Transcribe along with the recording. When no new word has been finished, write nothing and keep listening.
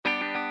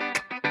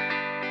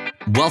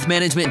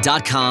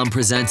Wealthmanagement.com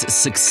presents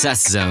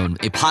Success Zone,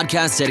 a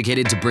podcast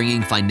dedicated to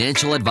bringing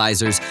financial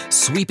advisors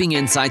sweeping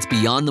insights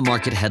beyond the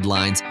market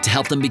headlines to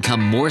help them become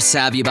more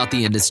savvy about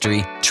the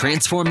industry,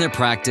 transform their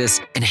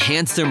practice,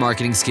 enhance their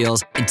marketing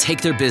skills, and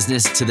take their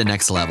business to the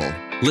next level.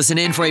 Listen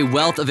in for a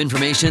wealth of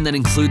information that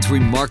includes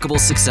remarkable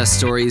success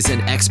stories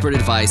and expert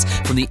advice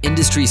from the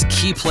industry's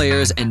key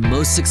players and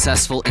most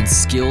successful and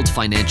skilled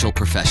financial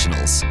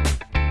professionals.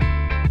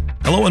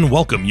 Hello and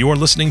welcome. You are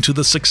listening to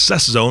the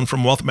Success Zone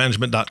from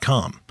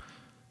wealthmanagement.com.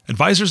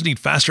 Advisors need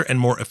faster and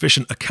more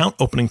efficient account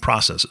opening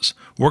processes,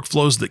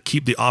 workflows that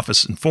keep the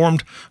office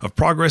informed of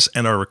progress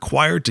and are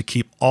required to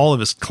keep all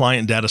of its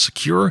client data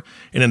secure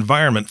in an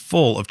environment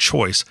full of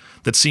choice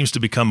that seems to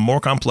become more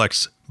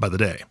complex by the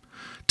day.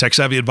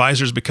 Tech-savvy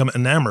advisors become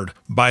enamored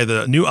by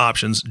the new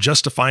options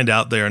just to find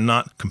out they are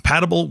not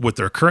compatible with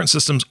their current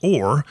systems,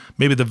 or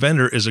maybe the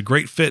vendor is a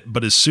great fit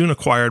but is soon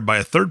acquired by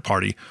a third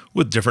party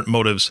with different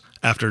motives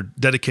after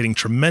dedicating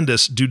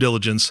tremendous due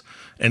diligence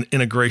and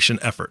integration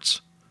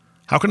efforts.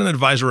 How can an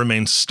advisor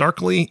remain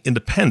starkly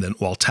independent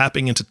while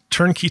tapping into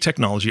turnkey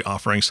technology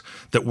offerings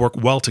that work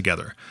well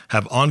together,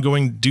 have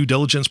ongoing due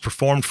diligence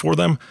performed for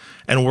them,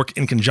 and work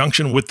in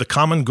conjunction with the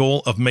common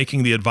goal of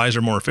making the advisor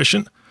more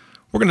efficient?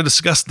 We're going to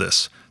discuss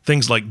this.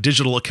 Things like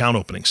digital account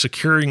opening,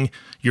 securing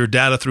your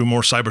data through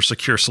more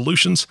cybersecure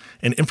solutions,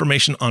 and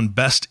information on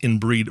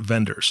best-in-breed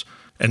vendors.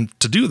 And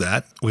to do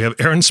that, we have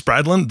Aaron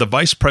Spradlin, the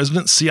Vice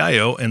President,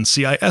 CIO, and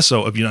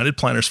CISO of United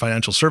Planners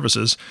Financial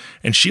Services,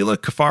 and Sheila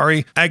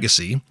Kafari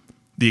Agassi,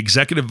 the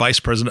Executive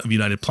Vice President of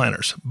United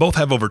Planners. Both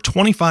have over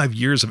 25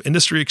 years of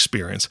industry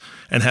experience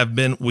and have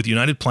been with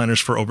United Planners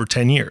for over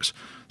 10 years.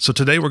 So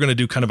today we're going to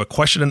do kind of a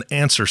question and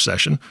answer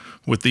session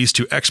with these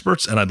two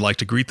experts, and I'd like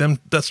to greet them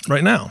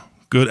right now.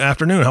 Good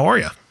afternoon. How are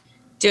you?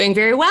 Doing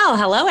very well.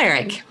 Hello,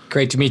 Eric.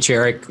 Great to meet you,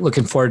 Eric.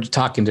 Looking forward to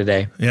talking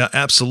today. Yeah,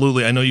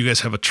 absolutely. I know you guys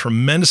have a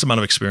tremendous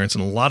amount of experience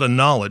and a lot of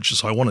knowledge,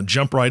 so I want to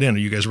jump right in. Are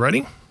you guys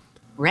ready?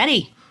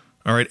 Ready.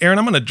 All right, Aaron,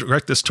 I'm going to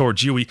direct this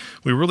towards you. We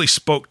really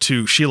spoke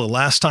to Sheila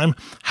last time.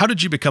 How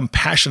did you become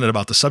passionate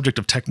about the subject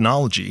of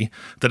technology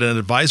that an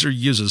advisor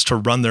uses to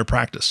run their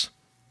practice?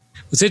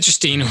 It's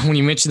interesting when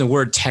you mention the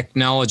word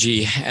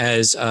technology,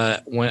 as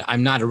when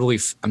I'm not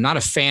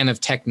a fan of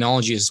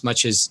technology as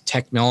much as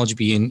technology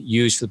being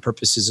used for the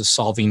purposes of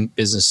solving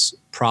business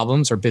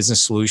problems or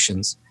business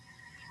solutions.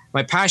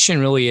 My passion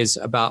really is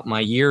about my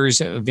years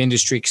of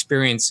industry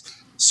experience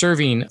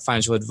serving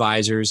financial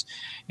advisors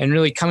and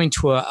really coming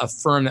to a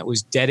firm that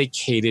was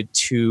dedicated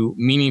to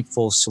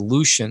meaningful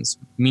solutions,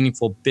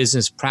 meaningful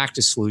business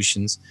practice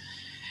solutions.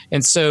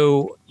 And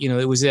so,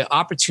 it was an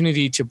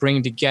opportunity to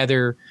bring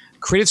together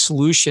creative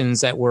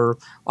solutions that were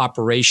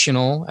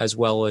operational as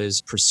well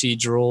as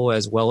procedural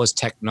as well as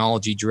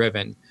technology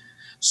driven.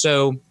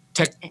 So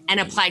and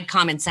applied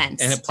common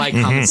sense.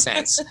 Common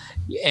sense.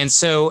 And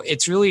so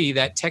it's really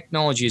that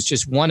technology is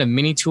just one of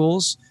many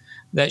tools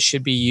that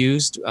should be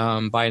used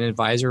by an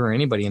advisor or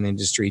anybody in the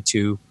industry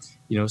to,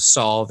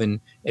 solve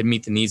and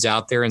meet the needs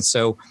out there. And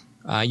so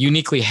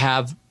uniquely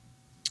have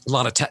a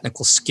lot of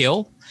technical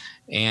skill.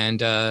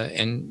 And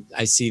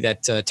I see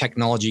that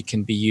technology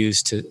can be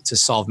used to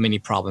solve many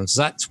problems.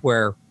 That's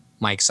where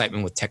my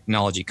excitement with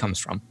technology comes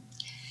from.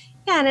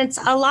 Yeah, and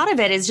a lot of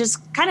it is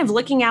just kind of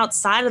looking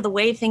outside of the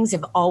way things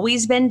have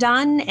always been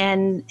done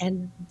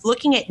and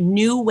looking at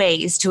new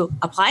ways to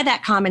apply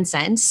that common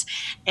sense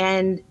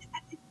and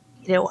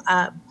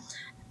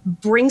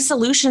bring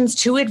solutions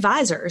to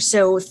advisors.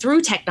 So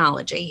through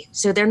technology.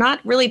 So they're not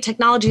really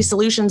technology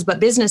solutions, but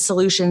business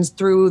solutions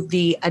through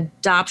the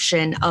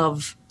adoption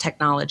of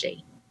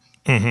technology.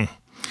 Mm-hmm.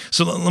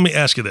 So let me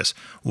ask you this.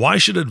 Why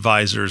should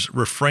advisors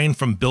refrain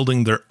from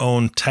building their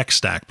own tech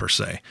stack per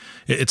se?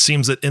 It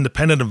seems that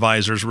independent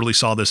advisors really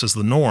saw this as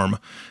the norm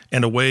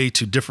and a way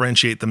to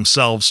differentiate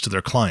themselves to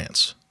their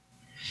clients.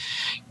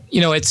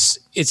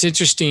 It's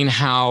interesting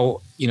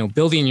how,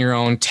 building your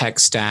own tech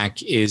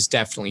stack is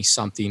definitely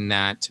something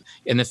that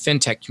in the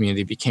fintech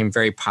community became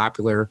very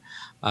popular.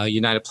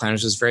 United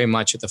Planners was very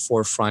much at the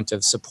forefront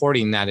of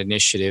supporting that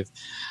initiative.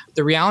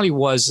 The reality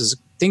is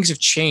things have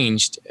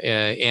changed,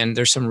 and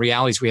there's some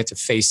realities we have to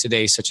face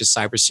today, such as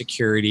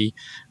cybersecurity,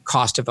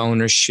 cost of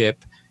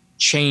ownership,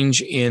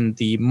 change in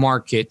the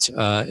market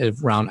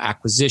around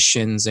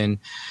acquisitions.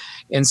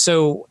 And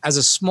so as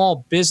a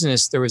small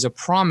business, there was a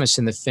promise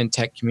in the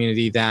fintech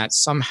community that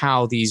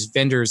somehow these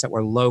vendors that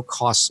were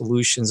low-cost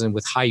solutions and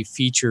with high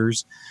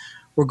features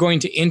were going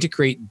to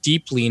integrate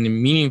deeply in a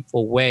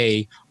meaningful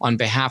way on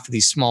behalf of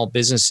these small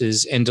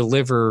businesses and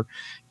deliver,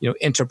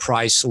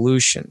 enterprise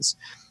solutions.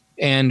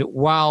 And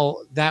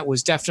while that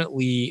was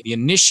definitely the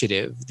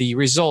initiative, the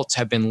results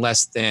have been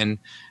less than,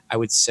 I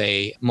would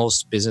say,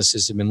 most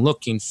businesses have been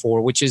looking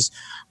for, which is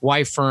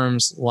why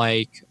firms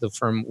like the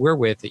firm we're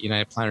with at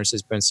United Planners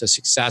has been so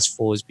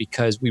successful, is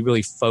because we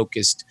really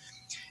focused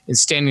in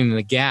standing in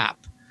the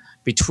gap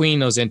between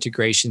those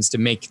integrations to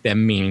make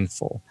them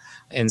meaningful.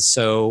 And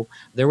so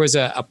there was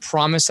a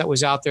promise that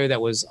was out there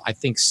that was, I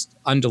think,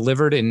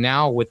 undelivered. And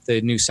now with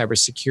the new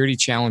cybersecurity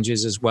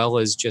challenges, as well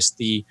as just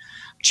the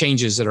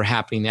changes that are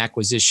happening, the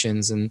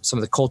acquisitions and some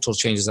of the cultural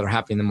changes that are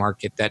happening in the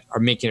market that are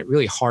making it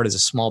really hard as a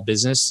small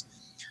business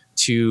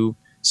to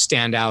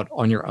stand out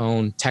on your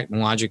own,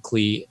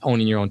 technologically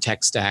owning your own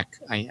tech stack.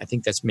 I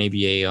think that's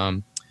maybe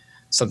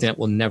something that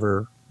will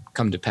never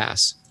come to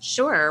pass.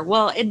 Sure.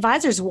 Well,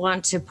 advisors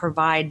want to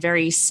provide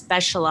very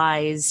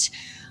specialized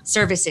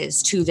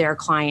services to their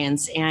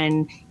clients,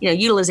 and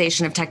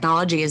utilization of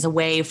technology is a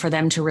way for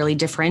them to really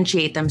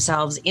differentiate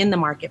themselves in the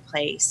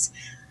marketplace.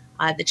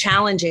 The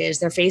challenge is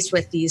they're faced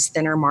with these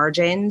thinner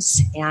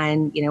margins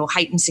and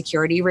heightened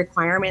security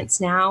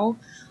requirements now.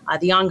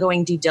 The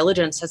ongoing due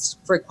diligence that's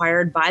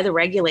required by the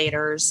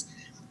regulators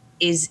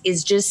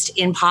is just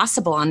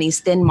impossible on these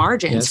thin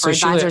margins for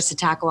advisors to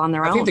tackle on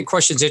their own. I think the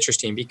question's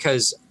interesting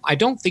because I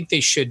don't think they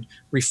should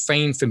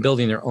refrain from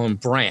building their own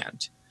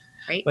brand.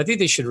 Right. What I think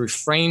they should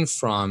refrain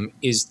from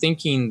is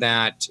thinking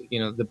that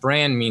the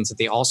brand means that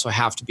they also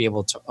have to be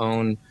able to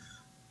own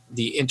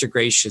the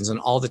integrations and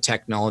all the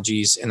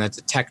technologies, and that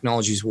the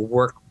technologies will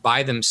work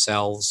by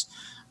themselves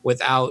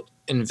without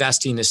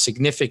investing a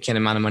significant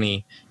amount of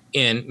money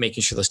in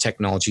making sure those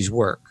technologies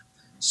work.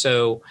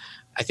 So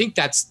I think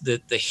that's the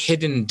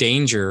hidden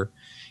danger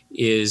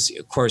is,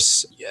 of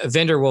course, a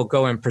vendor will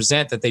go and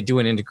present that they do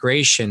an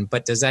integration,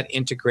 but does that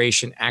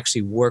integration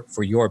actually work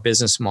for your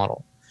business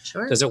model?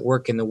 Sure. Does it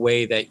work in the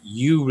way that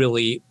you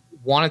really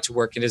want it to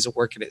work, and does it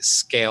work at its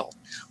scale?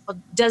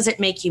 Well, does it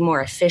make you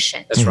more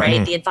efficient? That's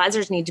right. The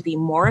advisors need to be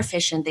more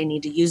efficient. They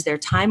need to use their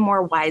time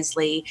more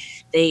wisely.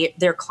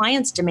 Their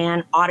clients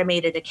demand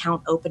automated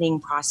account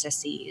opening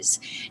processes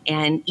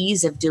and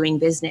ease of doing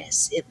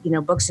business.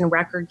 Books and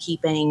record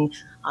keeping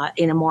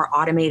in a more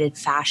automated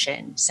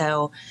fashion.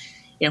 So,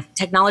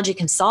 technology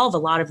can solve a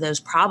lot of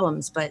those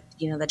problems, but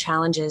the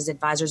challenge is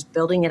advisors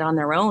building it on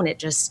their own.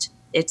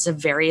 It's a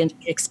very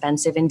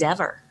expensive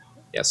endeavor.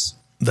 Yes.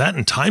 That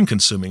and time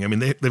consuming. I mean,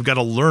 they've got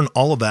to learn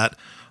all of that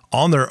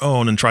on their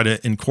own and try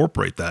to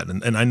incorporate that.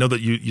 And I know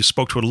that you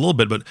spoke to it a little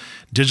bit, but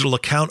digital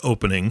account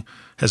opening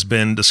has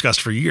been discussed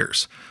for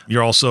years.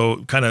 You're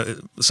also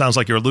sounds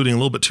like you're alluding a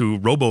little bit to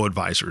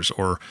robo-advisors,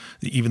 or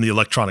even the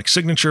electronic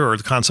signature, or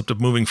the concept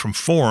of moving from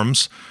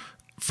forms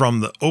from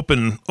the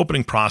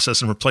opening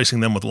process and replacing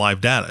them with live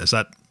data. Is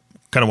that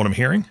kind of what I'm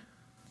hearing?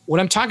 What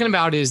I'm talking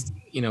about is,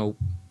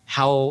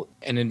 how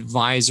an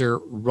advisor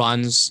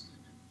runs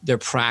their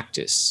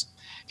practice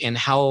and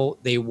how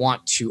they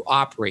want to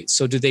operate.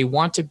 So do they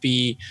want to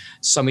be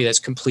somebody that's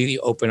completely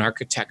open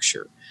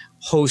architecture,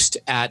 host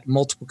at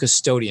multiple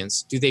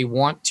custodians? Do they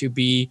want to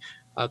be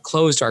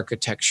closed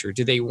architecture?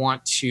 Do they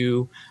want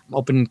to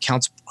open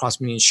accounts across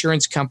many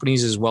insurance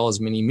companies as well as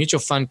many mutual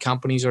fund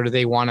companies, or do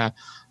they want to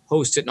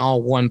host it in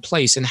all one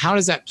place? And how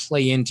does that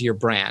play into your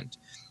brand?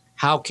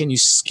 How can you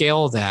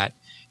scale that?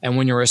 And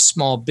when you're a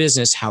small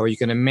business, how are you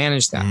going to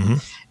manage that? Mm-hmm.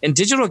 And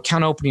digital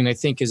account opening, I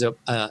think, is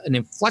an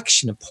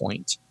inflection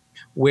point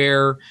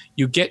where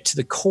you get to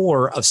the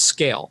core of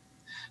scale.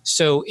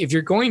 So if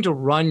you're going to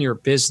run your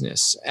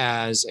business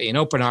as an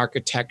open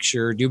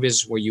architecture, do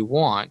business where you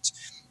want,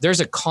 there's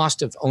a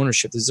cost of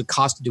ownership. There's a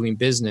cost of doing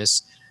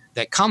business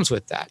that comes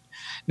with that.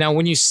 Now,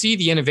 when you see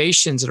the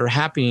innovations that are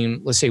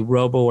happening, let's say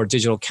robo or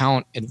digital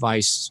account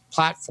advice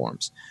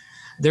platforms,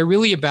 they're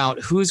really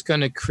about who's going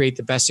to create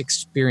the best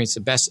experience,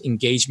 the best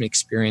engagement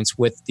experience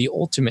with the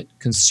ultimate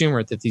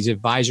consumer that these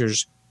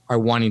advisors are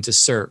wanting to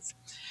serve.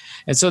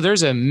 And so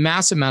there's a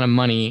massive amount of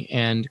money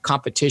and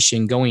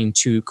competition going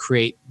to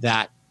create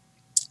that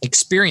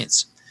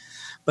experience.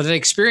 But that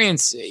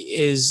experience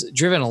is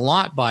driven a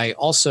lot by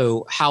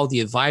also how the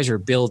advisor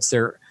builds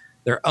their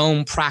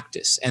own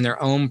practice and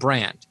their own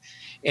brand.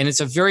 And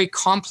it's a very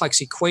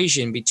complex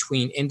equation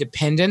between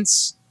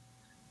independence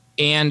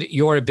and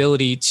your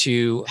ability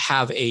to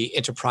have a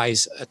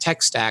enterprise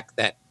tech stack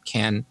that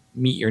can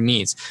meet your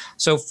needs.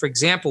 So, for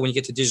example, when you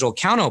get to digital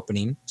account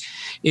opening,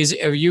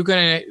 are you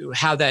going to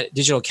have that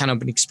digital account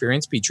opening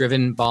experience be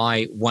driven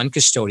by one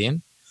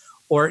custodian?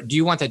 Or do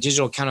you want that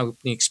digital account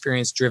opening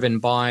experience driven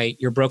by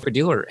your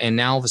broker-dealer? And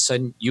now all of a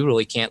sudden, you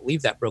really can't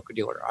leave that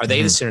broker-dealer. Are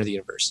they the center of the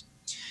universe?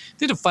 I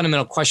think the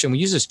fundamental question, we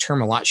use this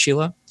term a lot,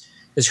 Sheila,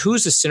 is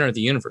who's the center of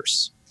the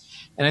universe?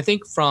 And I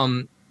think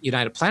from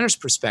United Planners'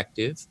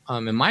 perspective,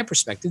 and my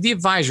perspective, the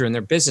advisor and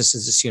their business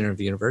is the center of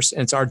the universe.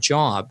 And it's our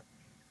job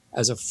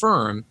as a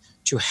firm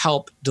to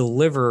help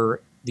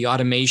deliver the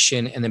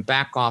automation and the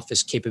back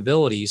office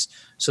capabilities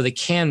so they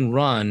can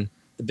run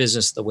the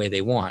business the way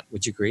they want.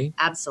 Would you agree?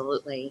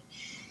 Absolutely.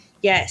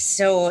 Yes.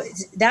 So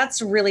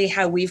that's really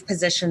how we've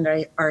positioned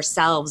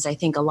ourselves, I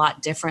think, a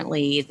lot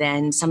differently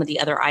than some of the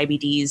other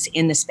IBDs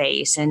in the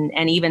space and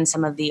even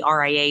some of the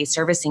RIA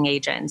servicing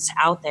agents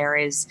out there,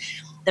 is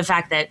the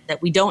fact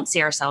that we don't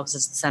see ourselves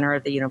as the center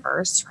of the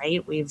universe,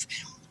 right?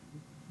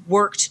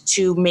 worked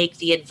to make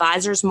the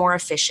advisors more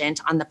efficient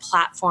on the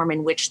platform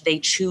in which they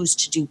choose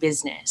to do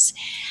business.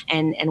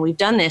 And we've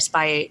done this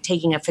by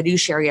taking a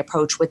fiduciary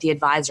approach with the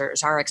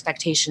advisors. Our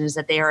expectation is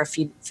that they are a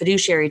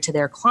fiduciary to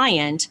their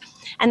client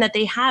and that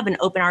they have an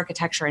open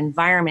architecture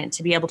environment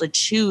to be able to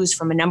choose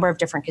from a number of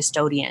different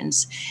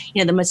custodians.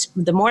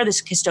 The more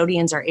the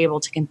custodians are able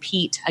to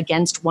compete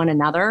against one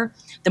another,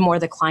 the more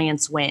the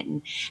clients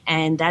win.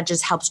 And that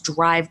just helps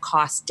drive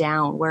costs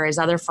down, whereas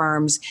other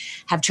firms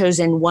have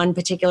chosen one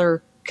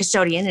particular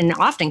custodian, and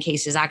often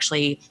cases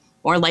actually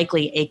more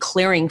likely a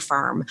clearing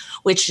firm,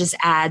 which just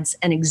adds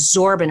an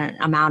exorbitant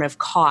amount of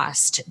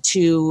cost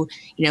to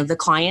the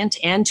client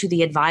and to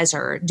the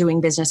advisor doing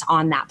business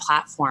on that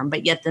platform.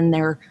 But yet then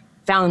they're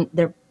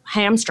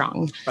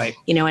hamstrung, right?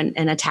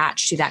 And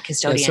attached to that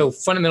custodian. Yeah, so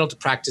fundamental to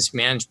practice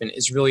management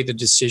is really the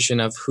decision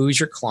of who's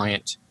your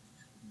client,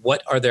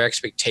 what are their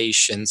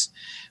expectations,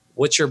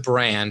 what's your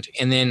brand,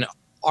 and then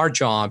our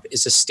job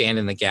is to stand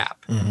in the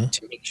gap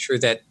to make sure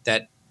that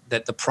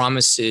the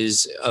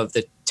promises of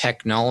the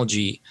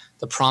technology,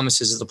 the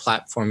promises of the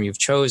platform you've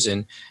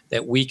chosen,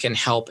 that we can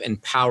help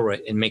empower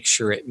it and make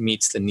sure it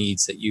meets the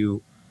needs that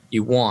you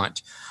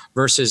want,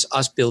 versus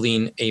us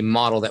building a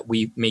model that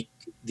we make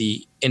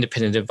the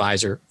independent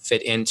advisor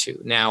fit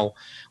into. Now,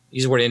 we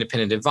use the word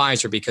independent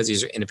advisor because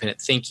these are independent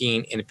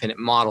thinking, independent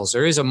models.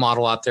 There is a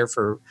model out there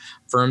for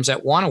firms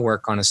that want to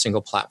work on a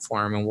single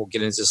platform, and we'll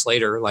get into this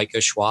later, like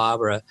a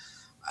Schwab or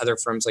other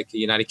firms like the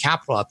United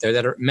Capital out there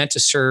that are meant to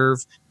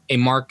serve a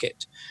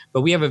market.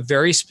 But we have a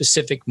very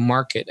specific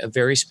market, a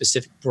very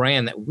specific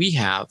brand that we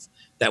have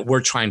that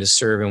we're trying to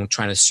serve, and we're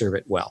trying to serve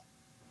it well.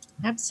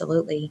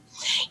 Absolutely.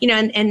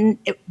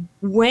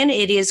 When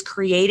it is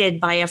created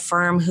by a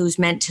firm who's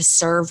meant to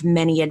serve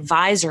many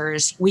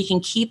advisors, we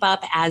can keep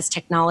up as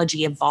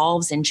technology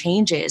evolves and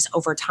changes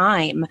over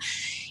time.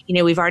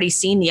 We've already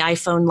seen the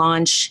iPhone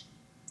launch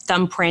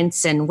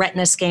thumbprints and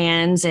retina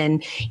scans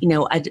and,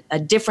 a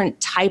different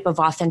type of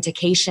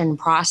authentication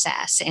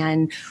process.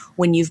 And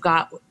when you've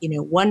got,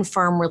 one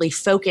firm really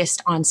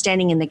focused on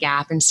standing in the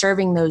gap and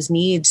serving those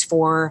needs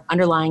for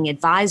underlying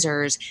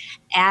advisors,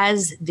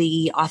 as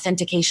the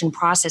authentication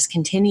process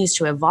continues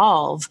to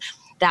evolve,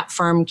 that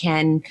firm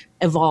can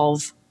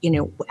evolve,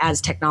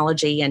 as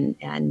technology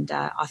and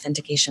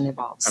authentication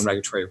evolves. And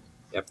regulatory.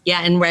 Yep.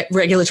 Yeah, and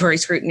regulatory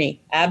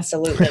scrutiny.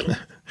 Absolutely.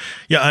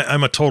 Yeah,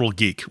 I'm a total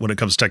geek when it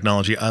comes to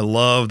technology. I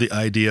love the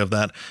idea of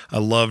that. I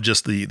love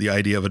just the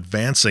idea of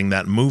advancing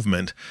that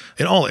movement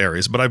in all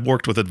areas. But I've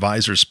worked with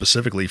advisors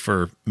specifically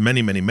for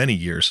many, many, many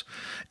years,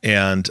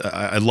 and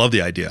I love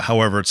the idea.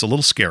 However, it's a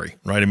little scary,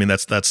 right? I mean,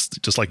 that's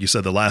just like you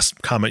said. The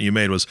last comment you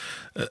made was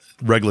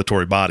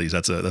regulatory bodies.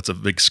 That's a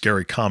big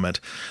scary comment.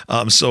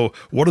 So,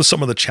 what are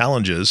some of the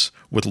challenges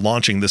with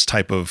launching this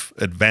type of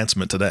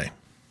advancement today?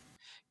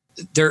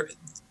 There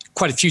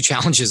quite a few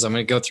challenges. I'm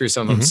going to go through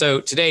some of them. So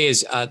today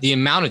is the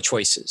amount of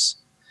choices.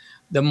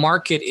 The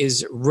market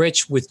is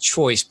rich with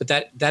choice, but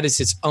that is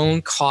its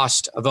own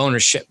cost of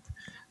ownership.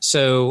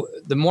 So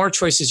the more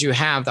choices you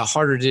have, the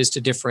harder it is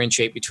to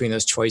differentiate between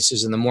those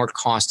choices and the more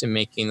cost in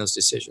making those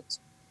decisions.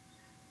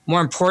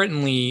 More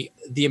importantly,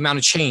 the amount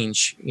of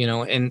change,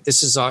 and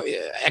this is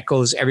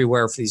echoes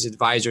everywhere for these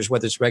advisors,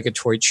 whether it's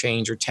regulatory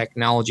change or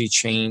technology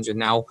change, and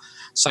now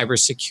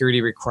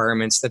cybersecurity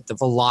requirements, that the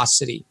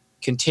velocity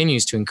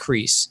continues to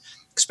increase,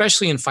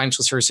 especially in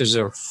financial services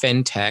or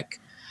fintech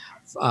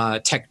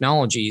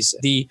technologies.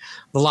 The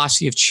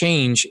velocity of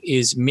change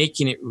is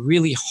making it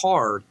really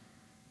hard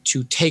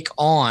to take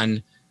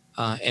on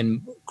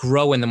and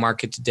grow in the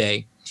market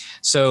today.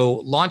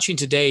 So launching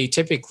today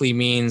typically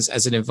means,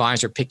 as an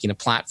advisor, picking a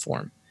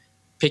platform,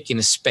 picking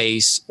a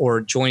space, or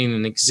joining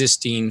an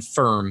existing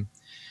firm.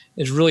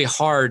 It's really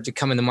hard to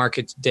come in the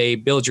market today,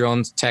 build your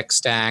own tech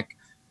stack,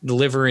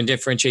 deliver and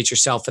differentiate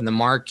yourself in the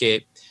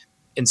market,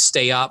 and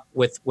stay up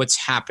with what's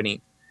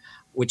happening,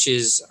 which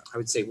is, I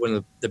would say, one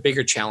of the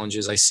bigger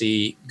challenges I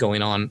see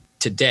going on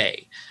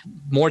today.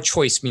 More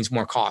choice means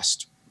more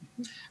cost,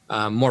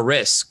 more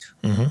risk.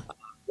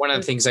 One of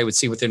the things I would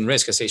see within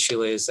risk, I say,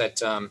 Sheila, is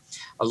that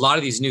a lot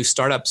of these new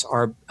startups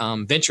are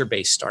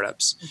venture-based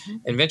startups.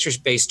 And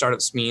venture-based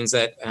startups means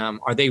that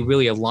are they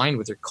really aligned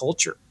with your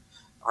culture?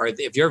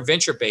 If you're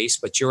venture-based,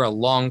 but you're a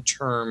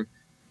long-term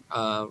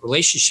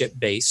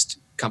relationship-based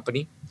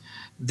company,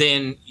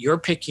 then you're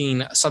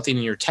picking something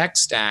in your tech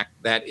stack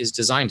that is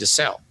designed to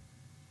sell.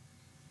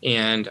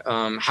 And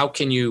how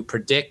can you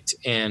predict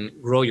and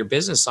grow your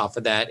business off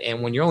of that?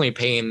 And when you're only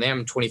paying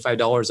them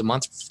 $25 a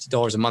month,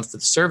 $50 a month for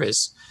the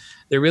service,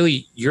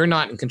 you're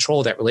not in control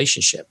of that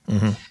relationship.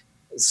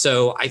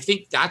 So I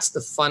think that's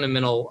the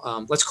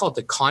fundamental, let's call it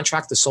the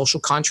contract, the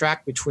social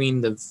contract between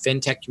the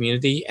fintech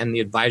community and the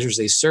advisors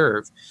they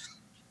serve,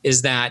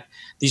 is that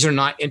these are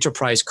not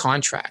enterprise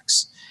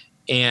contracts.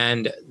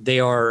 And they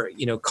are,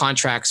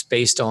 contracts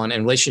based on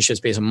and relationships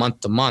based on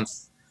month to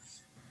month.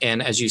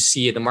 And as you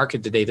see in the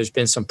market today, there's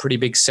been some pretty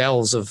big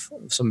sales of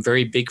some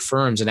very big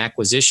firms and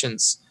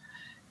acquisitions.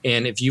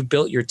 And if you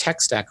built your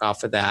tech stack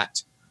off of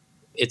that,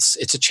 it's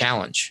a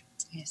challenge.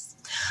 Yes.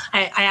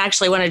 I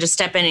actually want to just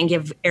step in and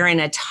give Erin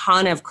a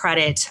ton of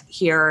credit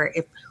here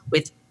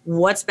with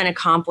what's been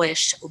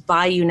accomplished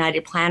by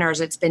United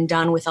Planners. It's been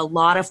done with a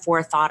lot of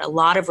forethought, a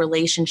lot of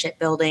relationship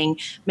building,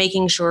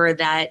 making sure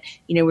that,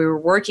 we were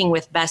working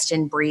with best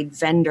in breed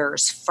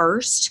vendors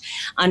first,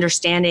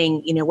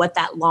 understanding, what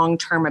that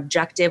long-term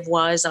objective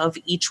was of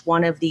each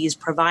one of these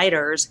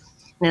providers.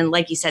 And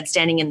like you said,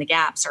 standing in the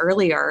gaps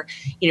earlier,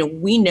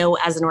 we know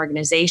as an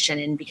organization,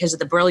 and because of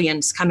the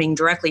brilliance coming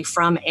directly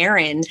from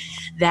Erin,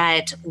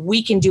 that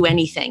we can do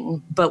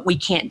anything, but we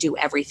can't do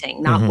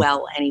everything, not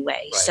well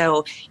anyway. Right.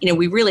 So,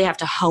 we really have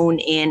to hone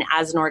in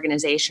as an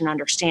organization,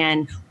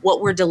 understand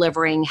what we're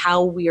delivering,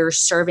 how we are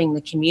serving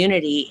the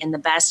community in the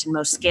best and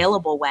most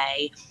scalable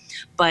way.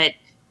 But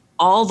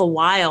all the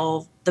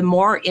while, the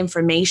more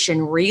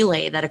information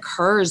relay that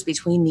occurs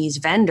between these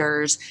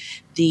vendors,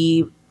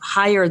 the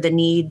higher the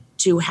need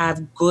to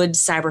have good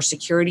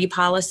cybersecurity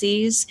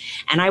policies.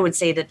 And I would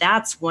say that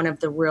that's one of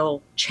the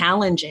real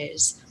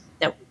challenges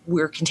that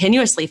we're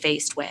continuously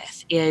faced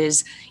with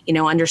is,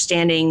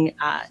 understanding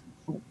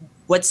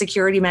what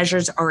security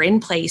measures are in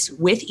place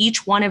with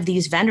each one of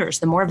these vendors.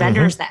 The more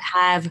vendors that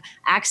have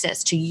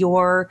access to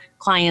your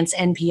client's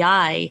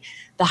NPI,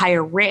 the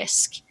higher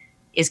risk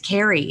is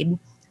carried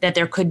that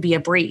there could be a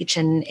breach.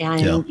 And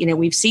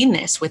we've seen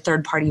this with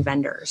third-party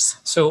vendors.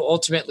 So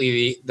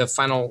ultimately, the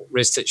final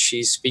risk that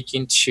she's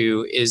speaking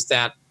to is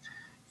that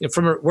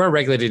we're a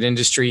regulated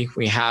industry.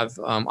 We have,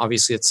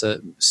 obviously it's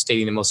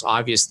stating the most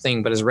obvious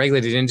thing, but as a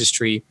regulated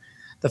industry,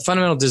 the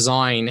fundamental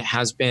design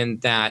has been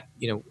that,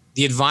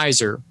 the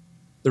advisor,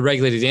 the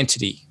regulated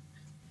entity,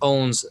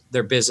 owns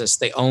their business,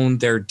 they own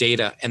their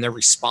data, and they're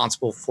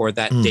responsible for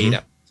that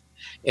data.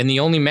 And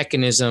the only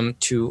mechanism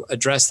to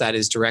address that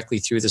is directly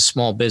through the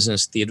small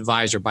business, the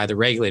advisor by the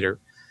regulator.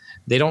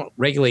 They don't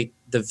regulate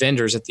the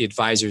vendors that the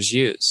advisors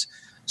use.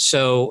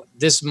 So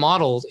this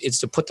model is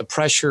to put the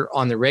pressure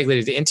on the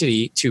regulated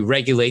entity to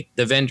regulate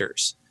the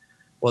vendors.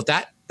 Well,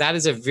 that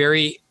is a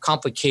very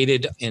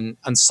complicated and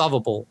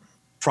unsolvable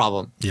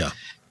problem. Yeah.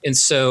 And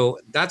so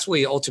that's what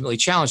we ultimately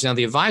challenge. Now,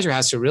 the advisor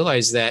has to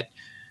realize that,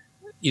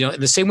 in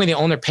the same way they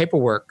own their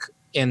paperwork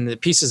and the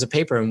pieces of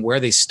paper and where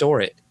they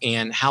store it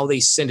and how they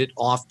send it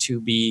off to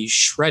be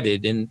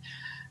shredded and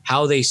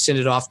how they send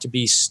it off to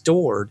be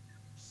stored,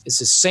 it's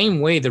the same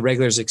way the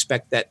regulators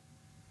expect that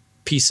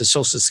piece of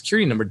social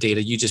security number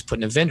data you just put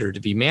in a vendor to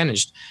be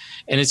managed.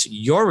 And it's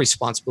your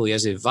responsibility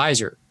as an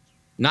advisor,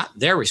 not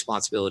their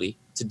responsibility,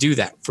 to do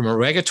that from a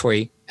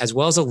regulatory as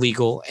well as a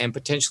legal and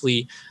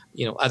potentially,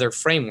 other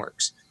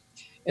frameworks.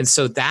 And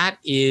so that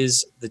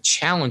is the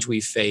challenge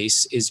we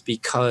face, is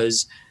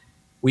because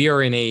we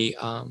are in a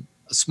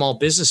small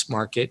business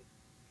market,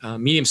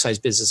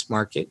 medium-sized business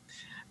market.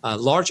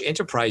 Large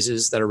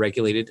enterprises that are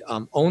regulated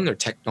own their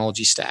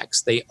technology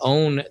stacks. They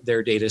own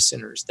their data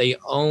centers. They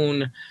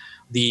own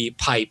the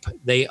pipe.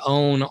 They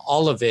own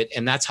all of it,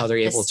 and that's how they're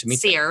able to meet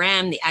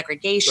CRM, the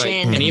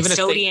aggregation, right. the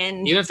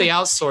custodian. Even if they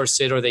outsource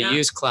it or they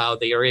use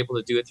cloud, they are able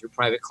to do it through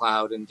private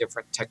cloud and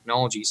different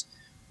technologies.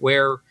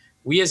 Where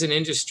we as an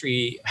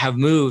industry have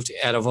moved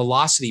at a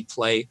velocity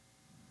play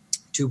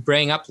to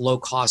bring up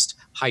low-cost,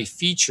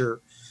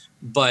 high-feature,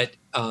 but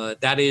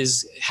that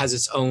has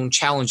its own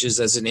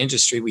challenges as an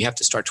industry we have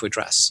to start to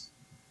address.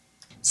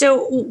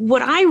 So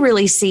what I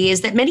really see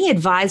is that many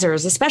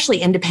advisors, especially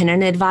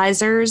independent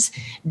advisors,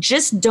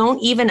 just don't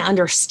even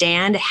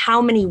understand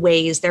how many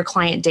ways their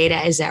client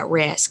data is at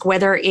risk,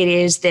 whether it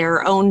is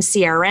their own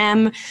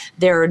CRM,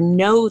 their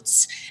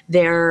notes,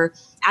 their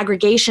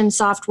aggregation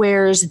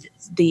softwares,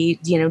 the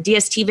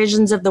DST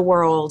Visions of the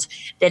world,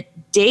 that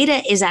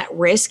data is at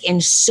risk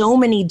in so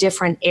many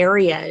different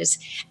areas.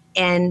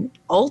 And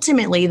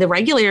ultimately, the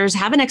regulators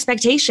have an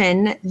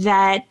expectation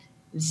that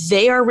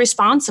they are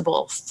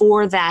responsible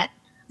for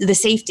the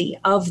safety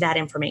of that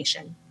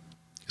information.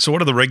 So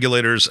what are the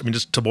regulators,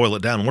 just to boil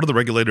it down, what are the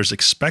regulators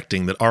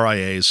expecting that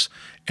RIAs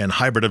and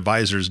hybrid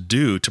advisors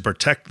do to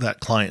protect that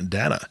client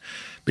data?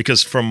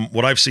 Because from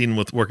what I've seen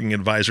with working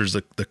advisors,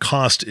 the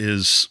cost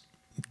is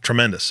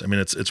tremendous.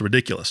 It's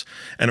ridiculous.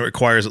 And it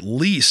requires at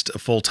least a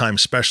full-time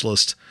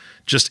specialist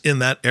just in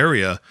that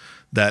area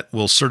that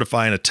will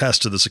certify and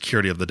attest to the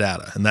security of the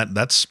data. And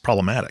that's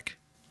problematic.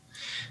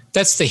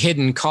 That's the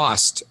hidden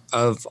cost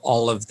of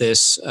all of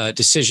this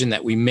decision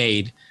that we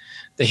made.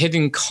 The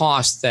hidden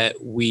cost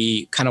that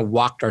we kind of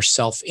walked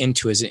ourselves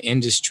into as an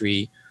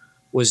industry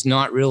was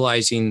not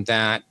realizing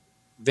that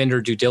vendor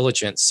due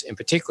diligence in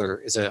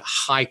particular is a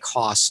high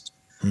cost.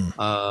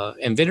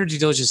 And vendor due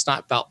diligence is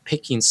not about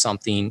picking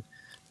something,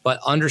 but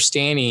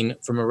understanding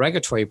from a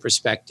regulatory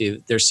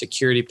perspective their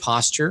security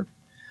posture,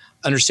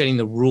 understanding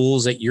the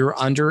rules that you're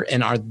under,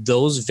 and are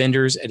those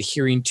vendors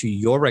adhering to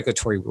your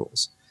regulatory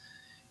rules?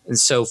 And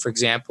so, for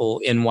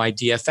example,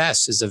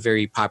 NYDFS is a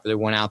very popular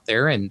one out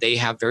there, and they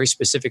have very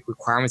specific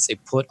requirements they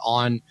put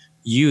on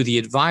you, the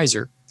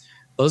advisor.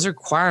 Those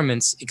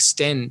requirements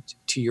extend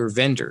to your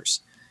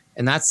vendors.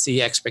 And that's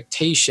the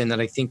expectation that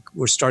I think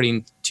we're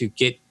starting to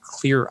get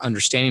clear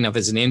understanding of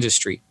as an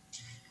industry.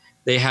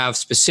 They have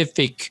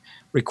specific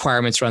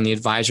requirements around the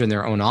advisor in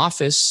their own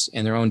office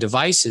and their own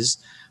devices,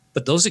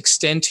 but those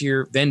extend to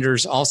your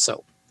vendors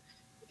also.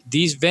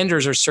 These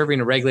vendors are serving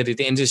a regulated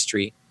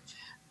industry.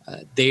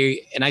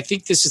 And I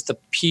think this is the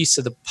piece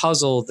of the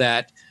puzzle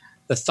that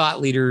the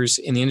thought leaders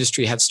in the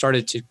industry have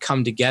started to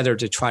come together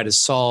to try to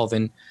solve.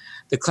 And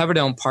the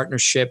Cleverdome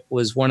partnership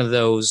was one of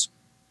those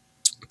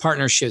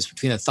partnerships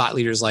between the thought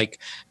leaders like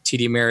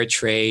TD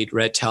Ameritrade,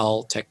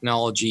 Redtel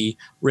Technology,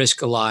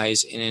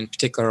 Riskalyze, and in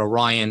particular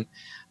Orion,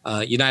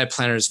 United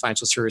Planners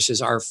Financial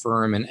Services, our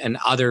firm, and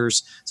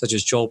others such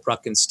as Joel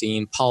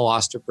Bruckenstein, Paul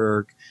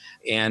Osterberg,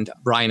 and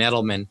Brian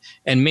Edelman,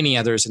 and many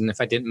others. And if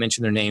I didn't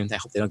mention their names, I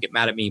hope they don't get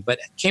mad at me, but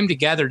came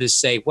together to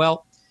say,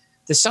 well,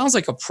 this sounds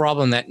like a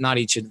problem that not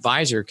each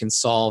advisor can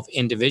solve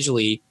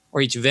individually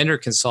or each vendor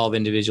can solve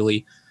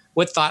individually.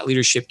 What thought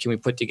leadership can we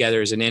put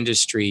together as an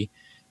industry?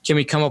 Can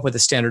we come up with a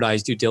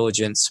standardized due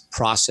diligence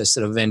process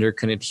that a vendor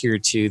can adhere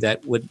to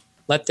that would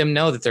let them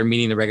know that they're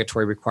meeting the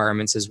regulatory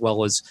requirements as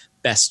well as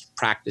best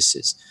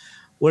practices?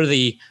 What are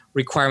the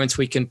requirements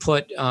we can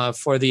put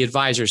for the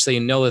advisors so they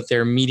know that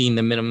they're meeting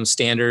the minimum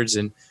standards,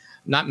 and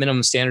not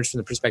minimum standards from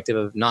the perspective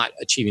of not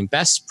achieving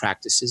best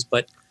practices,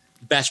 but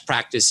best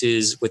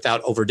practices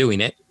without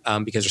overdoing it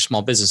because they're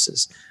small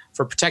businesses,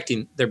 for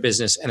protecting their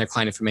business and their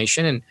client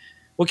information? And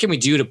what can we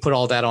do to put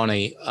all that on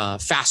a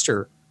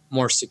faster,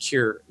 more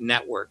secure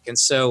network? And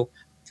so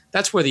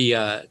that's where the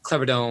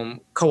Cleverdome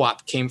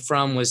co-op came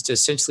from, was to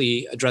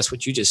essentially address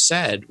what you just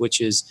said,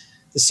 which is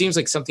this seems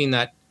like something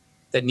that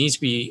needs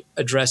to be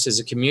addressed as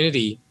a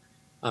community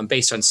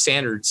based on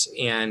standards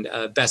and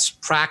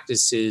best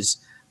practices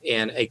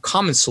and a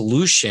common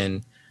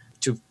solution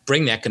to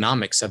bring the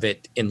economics of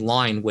it in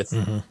line with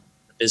the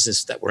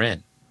business that we're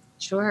in.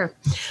 Sure.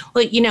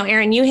 Well,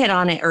 Aaron, you hit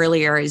on it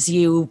earlier as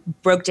you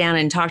broke down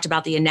and talked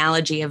about the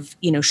analogy of,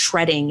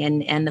 shredding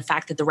and the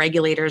fact that the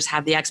regulators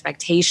have the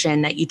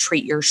expectation that you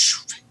treat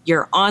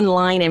your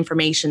online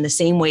information the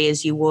same way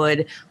as you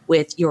would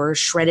with your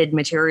shredded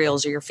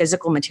materials or your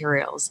physical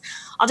materials.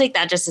 I'll take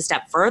that just a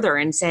step further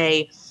and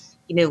say,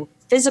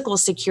 physical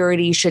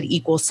security should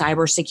equal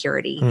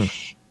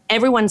cybersecurity.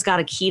 Everyone's got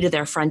a key to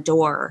their front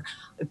door.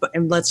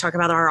 And let's talk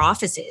about our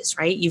offices,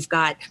 right? You've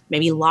got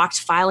maybe locked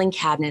filing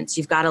cabinets.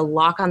 You've got a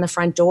lock on the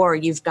front door.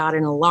 You've got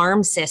an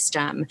alarm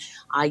system.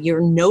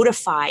 You're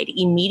notified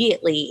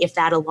immediately if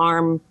that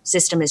alarm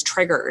system is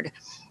triggered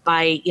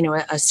by,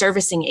 a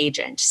servicing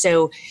agent.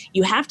 So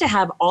you have to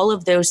have all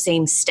of those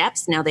same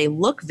steps. Now, they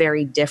look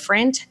very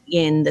different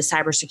in the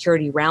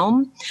cybersecurity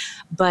realm,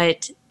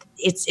 but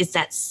it's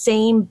that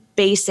same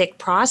basic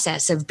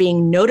process of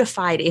being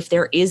notified if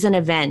there is an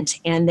event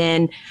and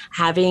then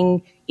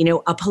having,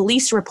 a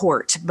police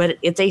report, but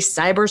it's a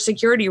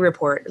cybersecurity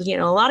report. A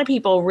lot of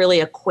people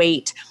really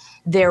equate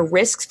their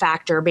risk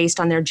factor based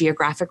on their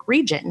geographic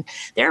region.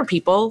 There are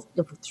people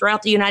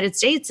throughout the United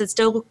States that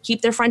still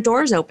keep their front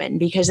doors open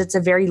because it's a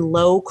very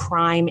low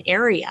crime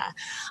area.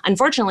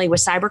 Unfortunately,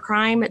 with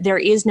cybercrime, there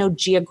is no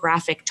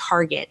geographic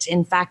target.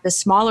 In fact, the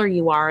smaller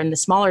you are and the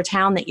smaller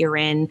town that you're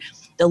in,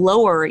 the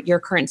lower your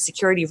current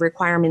security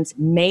requirements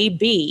may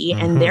be,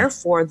 and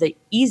therefore the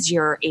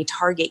easier a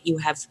target you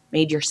have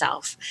made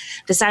yourself.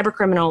 The cyber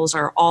criminals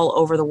are all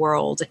over the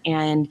world,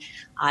 and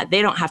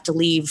they don't have to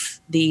leave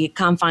the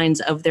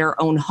confines of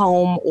their own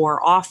home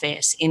or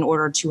office in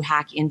order to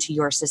hack into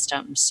your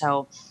system.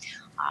 So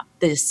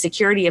the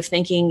security of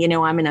thinking,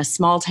 I'm in a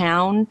small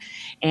town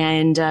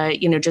and,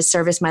 just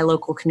service my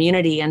local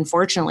community,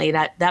 unfortunately,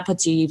 that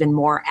puts you even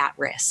more at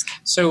risk.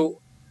 So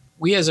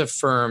we as a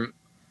firm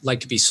like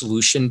to be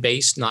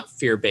solution-based, not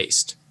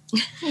fear-based.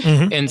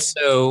 And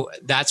so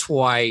that's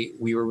why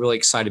we were really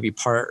excited to be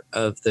part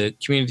of the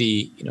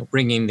community,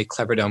 bringing the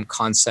Cleverdome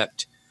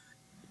concept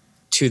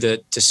to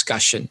the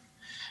discussion.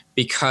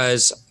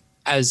 Because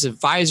as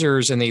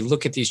advisors, and they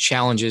look at these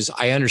challenges,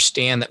 I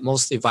understand that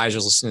most of the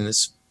advisors listening to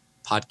this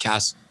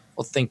podcast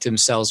will think to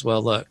themselves,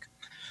 well, look,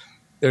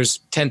 there's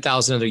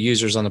 10,000 other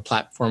users on the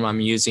platform I'm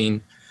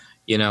using.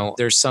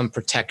 There's some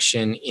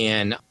protection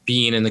in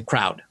being in the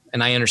crowd.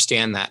 And I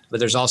understand that.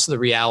 But there's also the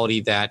reality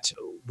that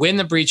when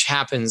the breach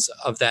happens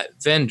of that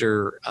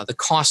vendor, the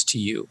cost to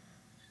you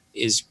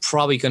is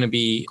probably going to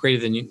be greater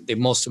than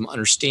most of them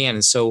understand.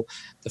 And so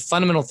the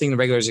fundamental thing the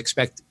regulators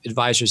expect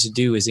advisors to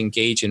do is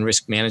engage in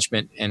risk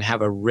management and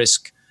have a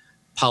risk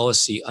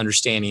policy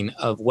understanding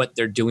of what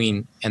they're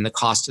doing and the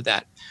cost of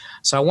that.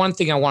 So one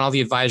thing I want all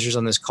the advisors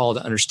on this call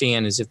to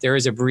understand is if there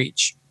is a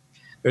breach,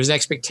 there's an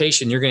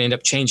expectation you're going to end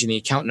up changing the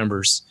account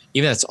numbers.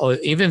 Even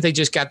if they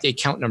just got the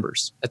account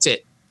numbers, that's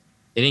it.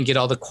 They didn't get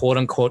all the quote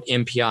unquote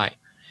MPI.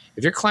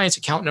 If your client's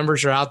account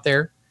numbers are out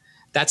there,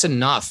 that's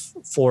enough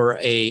for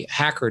a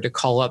hacker to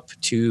call up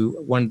to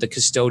one of the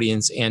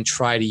custodians and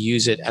try to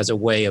use it as a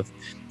way of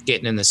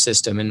getting in the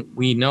system. And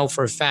we know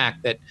for a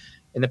fact that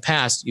in the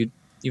past,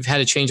 you've had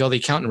to change all the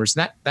account numbers.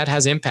 And that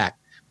has impact,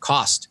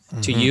 cost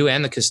to you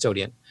and the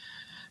custodian.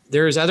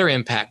 There is other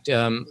impact.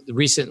 The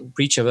recent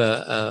breach of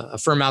a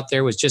firm out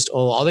there was just,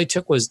 all they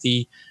took was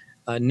the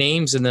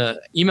names and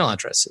the email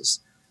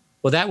addresses.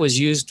 Well, that was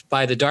used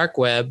by the dark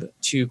web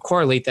to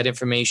correlate that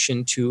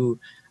information to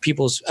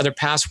people's other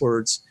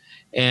passwords,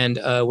 and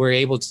we're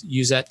able to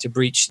use that to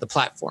breach the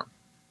platform.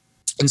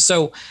 And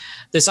so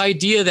this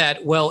idea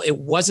that, well, it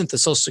wasn't the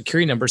social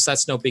security number, so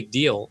that's no big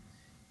deal,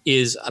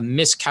 is a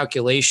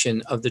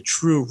miscalculation of the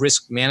true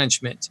risk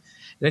management.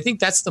 And I think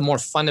that's the more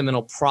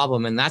fundamental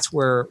problem. And that's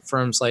where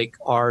firms like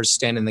ours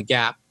stand in the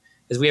gap,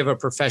 is we have a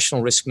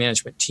professional risk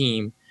management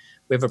team.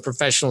 We have a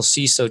professional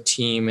CISO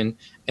team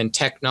and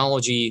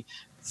technology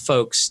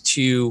folks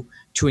to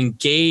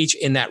engage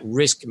in that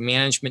risk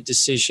management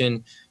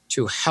decision,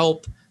 to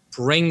help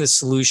bring the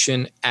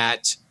solution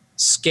at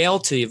scale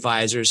to the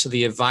advisors so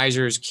the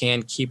advisors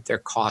can keep their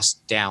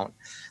costs down.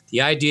 The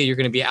idea you're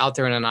going to be out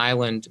there on an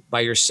island by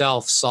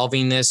yourself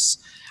solving this,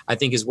 I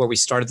think, is where we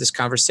started this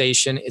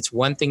conversation. It's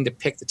one thing to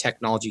pick the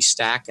technology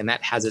stack, and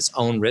that has its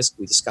own risk.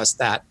 We discussed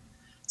that.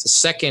 It's a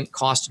second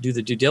cost to do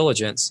the due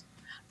diligence.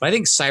 But I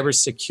think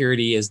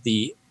cybersecurity is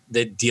the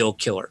deal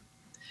killer,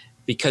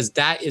 because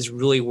that is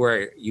really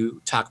where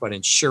you talk about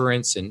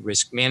insurance and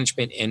risk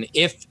management. And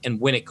if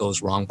and when it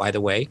goes wrong, by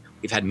the way,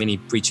 we've had many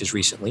breaches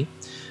recently.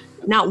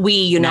 Not we,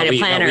 United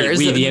Planners.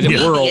 We, the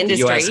world, the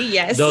industry,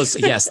 US,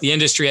 yes. The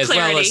industry as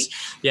well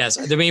as,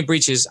 the main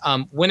breaches.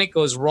 When it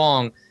goes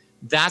wrong,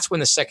 that's when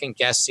the second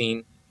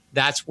guessing,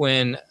 that's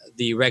when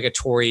the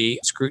regulatory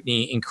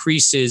scrutiny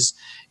increases,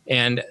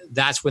 and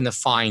that's when the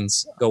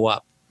fines go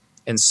up.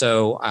 And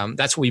so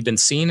that's what we've been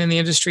seeing in the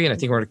industry, and I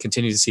think we're going to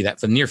continue to see that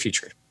for the near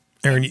future.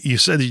 Aaron, you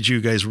said that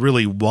you guys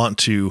really want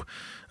to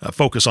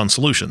focus on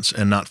solutions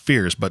and not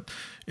fears, but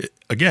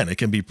again, it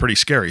can be pretty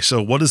scary. So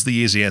what is the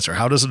easy answer?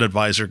 How does an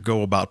advisor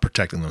go about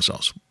protecting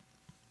themselves?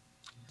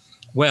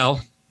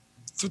 Well,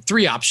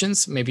 three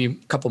options, maybe a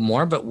couple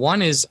more, but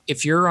one is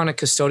if you're on a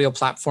custodial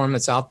platform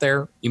that's out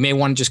there, you may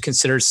want to just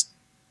consider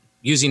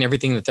using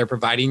everything that they're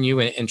providing you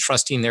and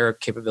trusting their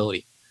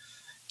capability.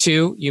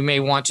 Two, you may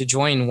want to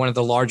join one of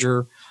the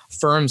larger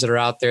firms that are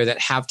out there that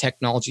have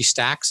technology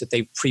stacks that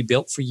they've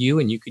pre-built for you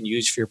and you can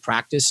use for your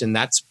practice, and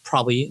that's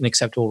probably an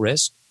acceptable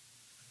risk.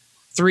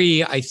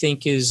 Three, I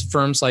think, is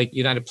firms like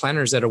United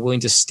Planners that are willing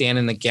to stand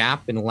in the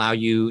gap and allow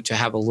you to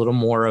have a little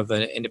more of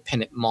an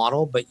independent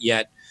model, but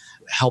yet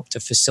help to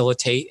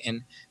facilitate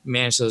and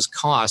manage those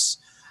costs.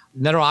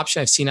 Another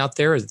option I've seen out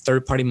there is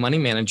third-party money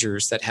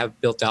managers that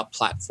have built out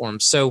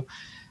platforms. So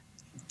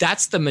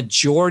that's the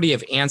majority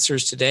of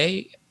answers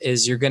today,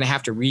 is you're going to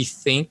have to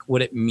rethink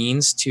what it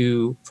means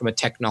to, from a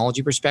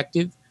technology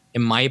perspective,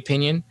 in my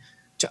opinion,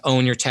 to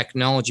own your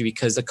technology,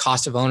 because the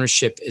cost of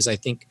ownership is, I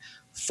think,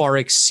 far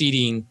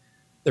exceeding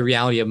the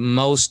reality of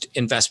most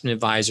investment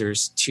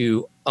advisors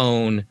to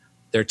own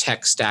their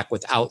tech stack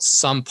without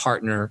some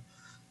partner,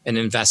 an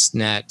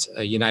Envestnet,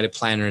 a United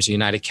Planners, a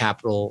United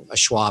Capital, a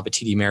Schwab, a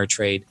TD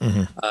Ameritrade,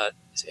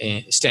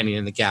 standing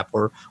in the gap,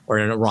 or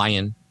an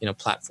Orion,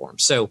 platform.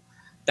 So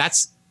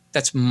that's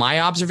my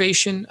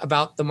observation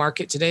about the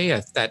market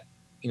today.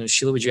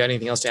 Sheila, would you add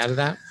anything else to add to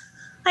that?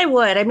 I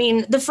would. I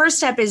mean, the first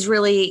step is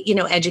really,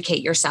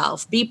 educate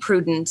yourself, be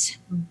prudent,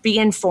 be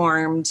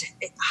informed,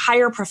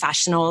 hire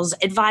professionals.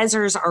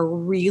 Advisors are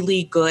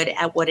really good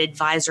at what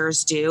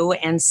advisors do.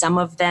 And some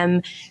of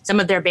their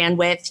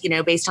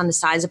bandwidth, based on the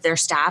size of their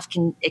staff,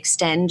 can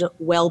extend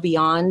well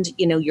beyond,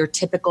 your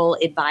typical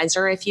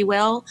advisor, if you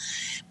will.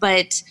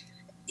 But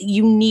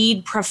you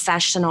need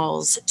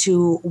professionals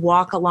to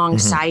walk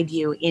alongside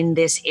you in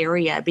this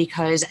area,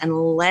 because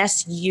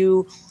unless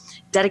you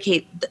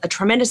dedicate a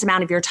tremendous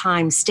amount of your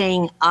time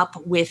staying up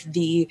with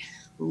the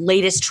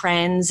latest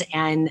trends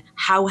and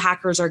how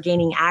hackers are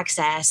gaining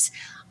access,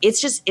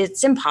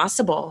 it's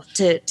impossible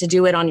to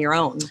do it on your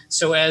own.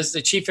 So as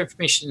the Chief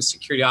Information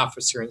Security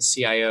Officer and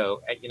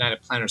CIO at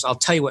United Planners, I'll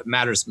tell you what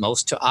matters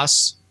most to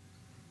us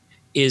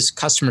is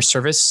customer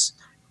service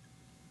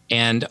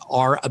and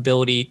our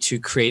ability to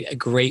create a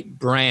great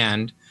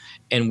brand.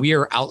 And we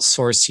are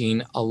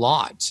outsourcing a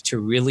lot to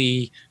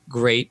really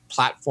great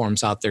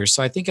platforms out there.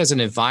 So I think as an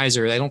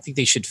advisor, I don't think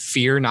they should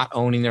fear not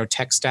owning their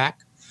tech stack,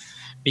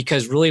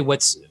 because really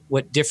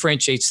what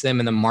differentiates them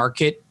in the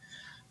market,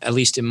 at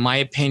least in my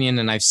opinion,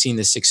 and I've seen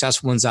the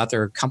successful ones out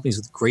there, are companies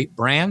with great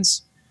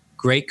brands,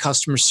 great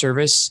customer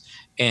service,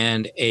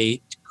 and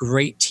a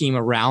great team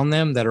around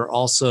them that are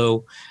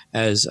also,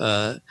 as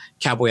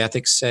Cowboy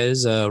Ethics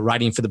says,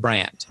 riding for the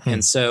brand.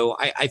 And so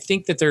I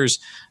think that there's,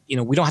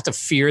 we don't have to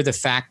fear the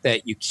fact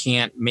that you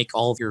can't make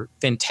all of your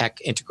fintech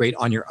integrate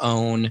on your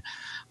own.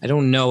 I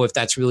don't know if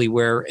that's really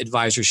where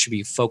advisors should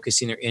be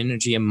focusing their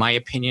energy, in my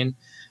opinion.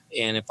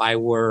 And if I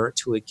were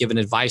to give an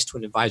advice to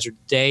an advisor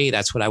today,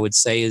 that's what I would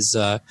say is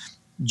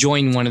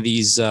join one of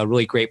these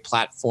really great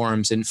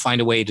platforms and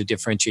find a way to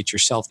differentiate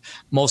yourself.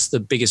 Most of the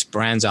biggest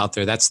brands out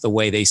there, that's the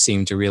way they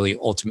seem to really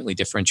ultimately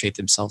differentiate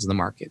themselves in the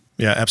market.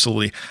 Yeah,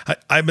 absolutely.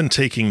 I've been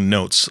taking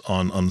notes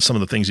on some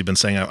of the things you've been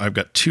saying. I've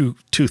got two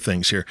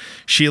things here.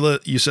 Sheila,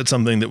 you said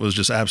something that was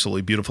just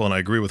absolutely beautiful, and I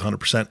agree with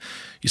 100%.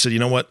 You said, you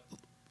know what?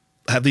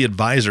 Have the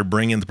advisor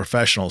bring in the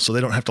professional so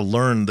they don't have to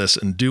learn this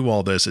and do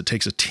all this. It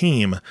takes a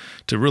team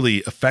to really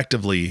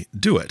effectively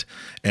do it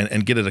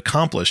and get it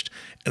accomplished.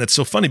 And it's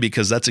so funny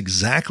because that's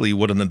exactly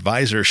what an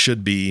advisor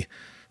should be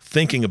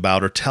thinking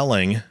about or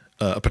telling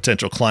a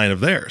potential client of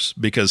theirs,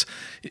 because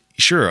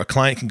sure, a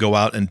client can go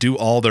out and do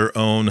all their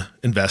own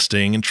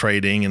investing and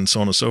trading and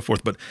so on and so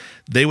forth, but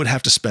they would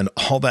have to spend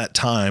all that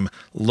time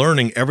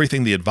learning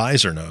everything the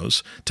advisor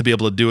knows to be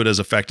able to do it as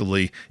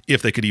effectively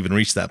if they could even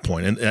reach that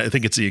point. And I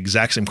think it's the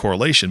exact same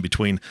correlation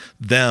between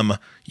them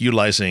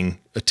utilizing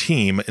a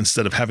team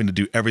instead of having to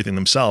do everything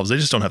themselves. They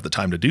just don't have the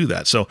time to do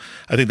that. So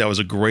I think that was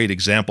a great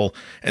example.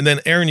 And then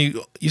Aaron,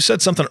 you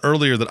said something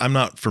earlier that I'm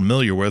not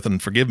familiar with,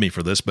 and forgive me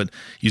for this, but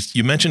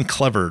you mentioned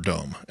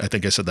Cleverdome. I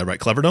think I said that right.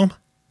 Cleverdome?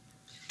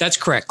 That's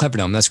correct.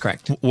 Cleverdome. That's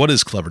correct. What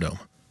is Cleverdome?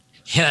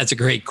 Yeah, that's a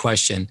great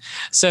question.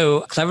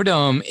 So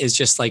Cleverdome is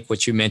just like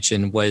what you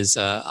mentioned, was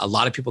a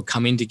lot of people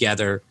coming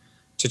together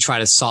to try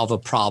to solve a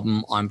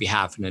problem on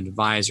behalf of an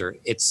advisor.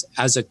 It's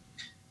as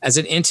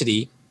an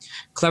entity,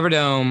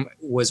 Cleverdome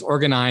was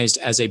organized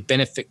as a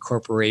benefit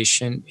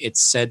corporation. It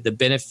said the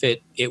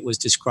benefit it was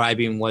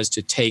describing was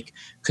to take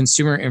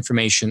consumer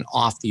information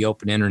off the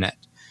open internet.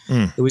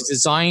 It was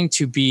designed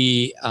to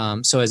be,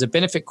 so as a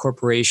benefit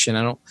corporation,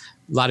 a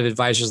lot of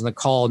advisors on the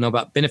call know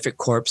about benefit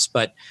corps,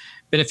 but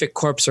benefit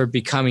corps are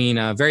becoming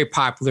very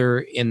popular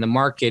in the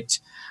market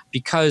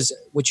because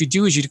what you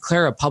do is you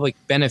declare a public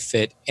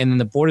benefit, and then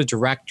the board of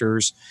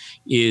directors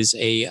is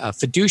a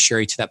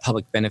fiduciary to that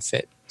public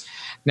benefit.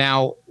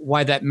 Now,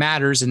 why that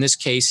matters in this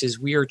case is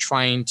we are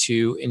trying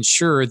to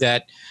ensure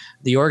that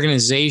the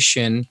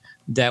organization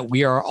that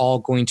we are all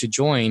going to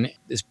join,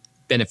 this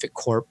benefit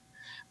corp,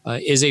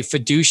 is a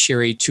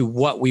fiduciary to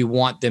what we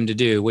want them to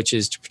do, which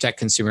is to protect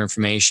consumer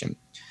information.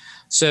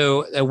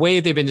 So the way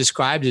they've been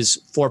described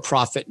is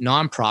for-profit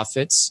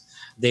nonprofits.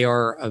 They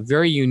are a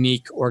very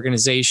unique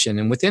organization.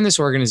 And within this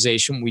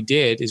organization, what we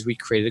did is we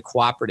created a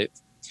cooperative.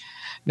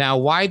 Now,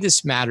 why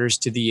this matters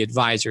to the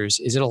advisors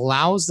is it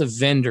allows the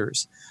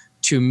vendors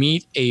to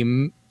meet a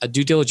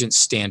due diligence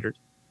standard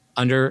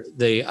under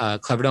the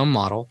Cleverdome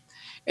model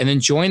and then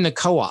join the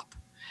co-op.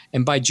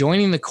 And by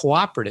joining the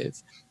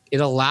cooperative, it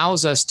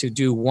allows us to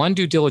do one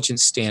due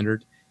diligence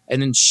standard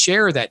and then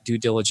share that due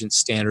diligence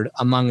standard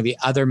among the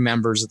other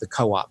members of the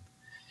co-op.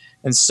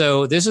 And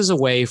so this is a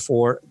way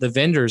for the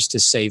vendors to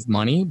save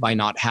money by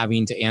not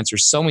having to answer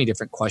so many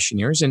different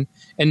questionnaires and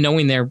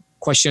knowing their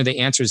questionnaire the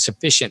answer is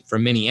sufficient for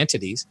many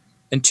entities.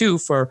 And two,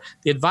 for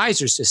the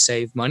advisors to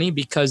save money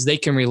because they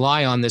can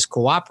rely on this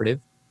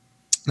cooperative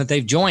that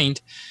they've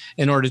joined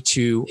in order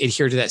to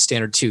adhere to that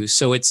standard too.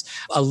 So it's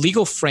a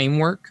legal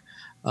framework.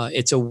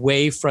 It's a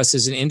way for us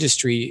as an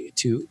industry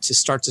to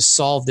start to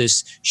solve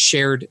this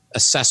shared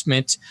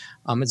assessment.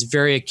 It's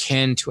very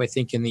akin to, I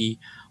think, in the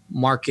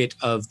market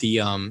of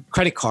the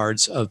credit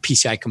cards of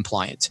PCI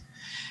compliant.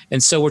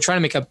 And so we're trying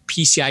to make a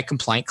PCI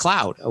compliant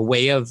cloud, a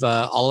way of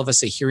all of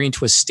us adhering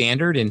to a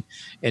standard and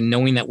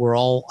knowing that we're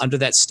all under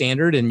that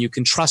standard and you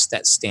can trust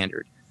that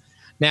standard.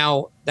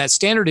 Now, that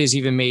standard is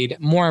even made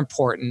more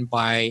important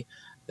by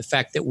the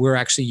fact that we're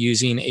actually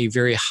using a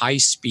very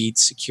high-speed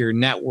secure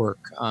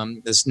network.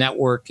 This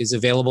network is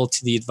available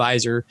to the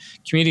advisor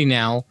community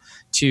now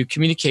to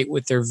communicate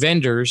with their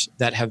vendors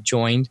that have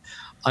joined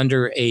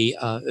under a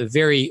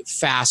very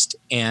fast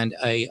and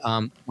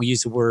we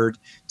use the word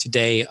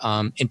today,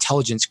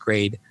 intelligence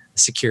grade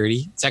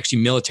security. It's actually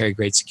military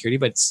grade security,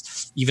 but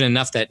it's even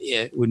enough that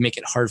it would make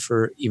it hard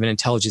for even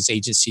intelligence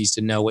agencies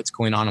to know what's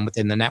going on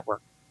within the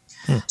network.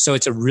 So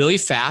it's a really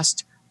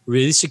fast,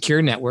 really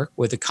secure network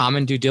with a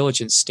common due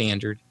diligence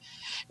standard.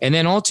 And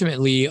then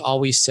ultimately, all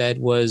we said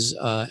was,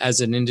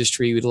 as an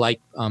industry, we'd like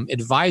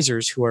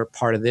advisors who are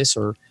part of this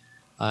or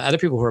other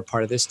people who are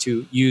part of this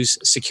to use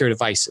secure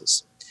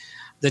devices.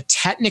 The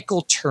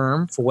technical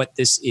term for what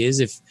this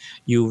is, if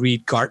you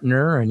read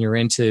Gartner and you're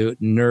into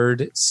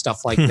nerd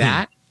stuff like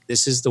that,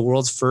 this is the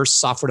world's first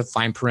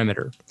software-defined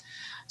perimeter.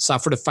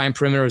 Software-defined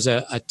perimeter is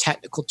a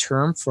technical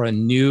term for a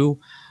new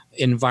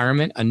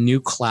environment, a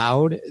new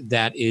cloud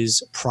that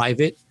is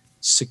private,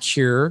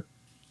 secure,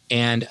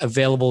 and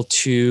available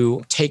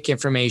to take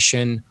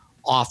information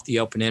off the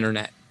open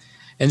internet.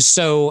 And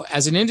so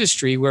as an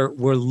industry,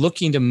 we're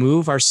looking to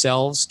move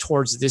ourselves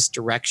towards this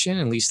direction.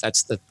 At least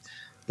that's the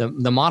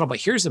model.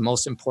 But here's the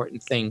most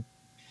important thing.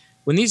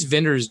 When these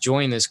vendors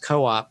join this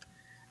co-op,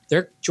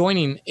 they're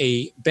joining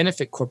a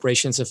benefit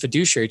corporation as a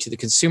fiduciary to the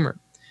consumer.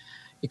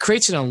 It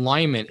creates an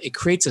alignment. It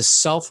creates a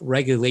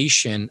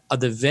self-regulation of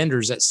the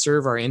vendors that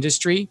serve our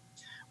industry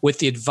with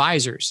the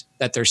advisors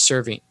that they're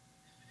serving.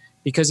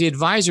 Because the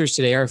advisors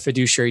today are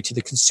fiduciary to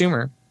the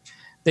consumer.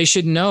 They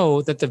should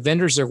know that the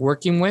vendors they're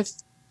working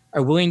with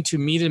are willing to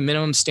meet a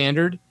minimum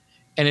standard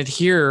and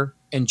adhere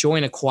and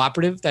join a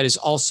cooperative that is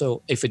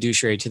also a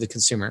fiduciary to the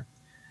consumer.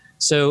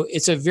 So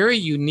it's a very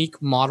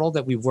unique model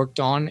that we've worked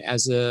on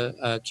as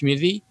a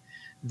community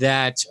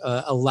that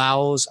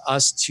allows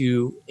us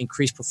to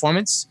increase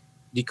performance,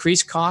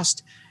 decrease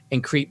cost,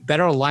 and create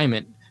better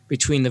alignment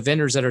between the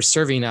vendors that are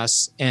serving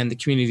us and the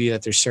community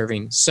that they're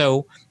serving.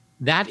 So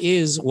that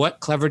is what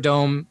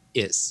Cleverdome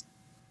is.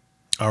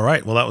 All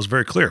right. Well, that was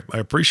very clear. I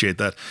appreciate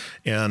that.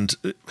 And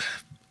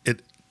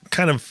it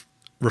kind of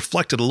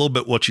reflected a little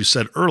bit what you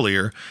said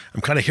earlier.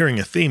 I'm kind of hearing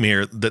a theme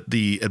here that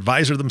the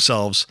advisor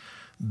themselves,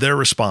 they're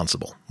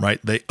responsible, right?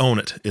 They own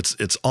it.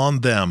 It's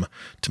on them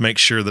to make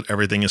sure that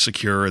everything is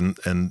secure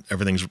and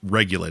everything's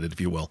regulated,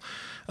 if you will.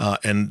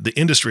 And the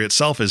industry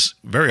itself is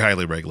very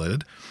highly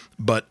regulated,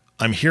 but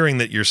I'm hearing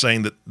that you're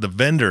saying that the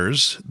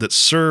vendors that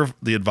serve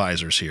the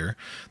advisors here,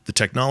 the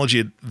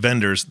technology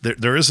vendors,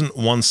 there isn't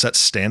one set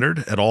standard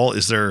at all.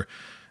 Do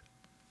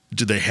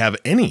they have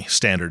any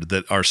standard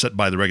that are set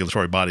by the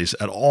regulatory bodies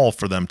at all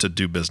for them to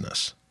do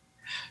business?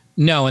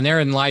 No, and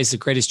therein lies the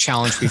greatest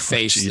challenge we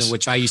face,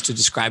 which I used to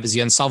describe as the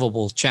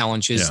unsolvable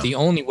challenge. The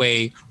only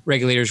way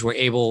regulators were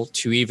able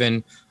to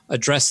even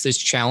address this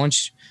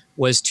challenge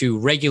was to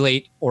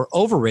regulate or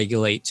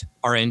overregulate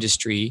our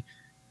industry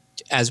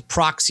as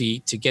proxy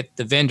to get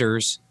the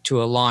vendors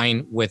to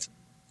align with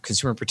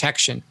consumer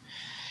protection.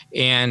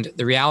 And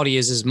the reality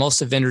is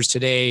most of the vendors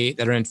today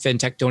that are in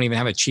fintech don't even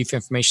have a chief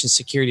information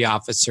security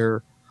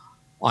officer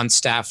on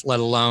staff, let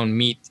alone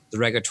meet the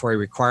regulatory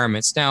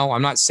requirements. Now,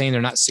 I'm not saying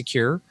they're not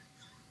secure.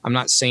 I'm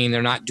not saying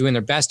they're not doing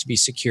their best to be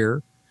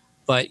secure,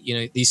 but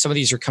some of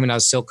these are coming out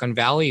of Silicon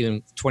Valley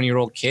and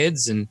 20-year-old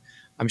kids, and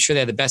I'm sure they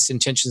have the best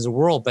intentions in the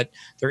world, but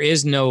there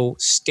is no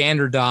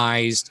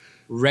standardized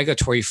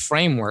regulatory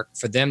framework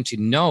for them to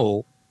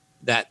know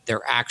that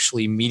they're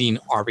actually meeting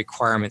our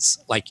requirements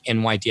like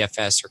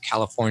NYDFS or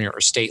California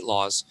or state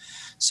laws.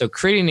 So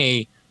creating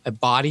a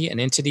body, an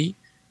entity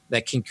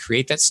that can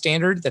create that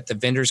standard that the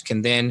vendors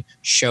can then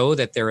show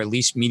that they're at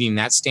least meeting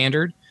that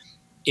standard,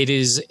 it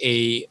is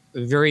a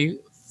very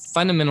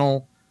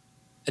fundamental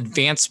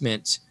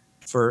advancement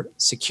for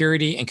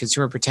security and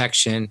consumer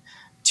protection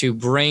to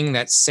bring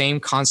that same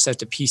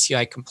concept of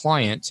PCI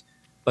compliant,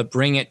 but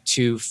bring it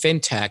to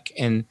fintech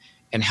and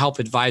help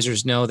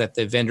advisors know that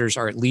the vendors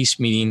are at least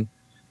meeting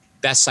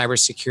best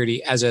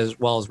cybersecurity as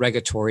well as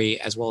regulatory,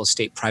 as well as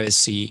state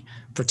privacy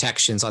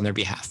protections on their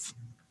behalf.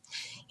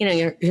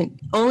 You're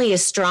only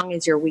as strong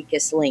as your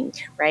weakest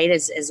link, right?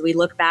 As we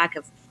look back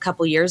a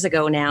couple years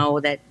ago now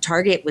that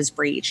Target was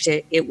breached,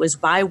 it was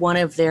by one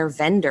of their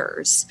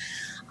vendors.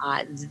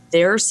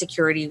 Their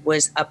security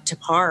was up to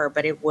par,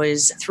 but it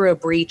was through a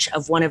breach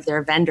of one of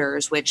their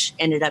vendors, which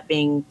ended up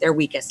being their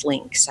weakest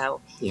link. So,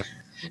 yeah.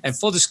 And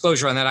full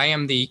disclosure on that,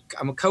 I'm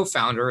a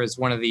co-founder as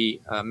one of the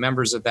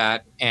members of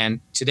that. And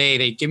today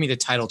they give me the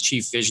title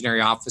Chief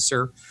Visionary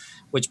Officer,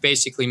 which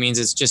basically means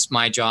it's just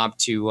my job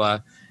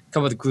to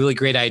come up with really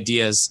great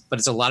ideas, but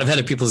it's a lot of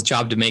other people's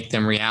job to make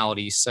them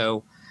reality.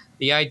 So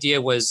the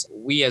idea was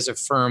we as a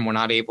firm were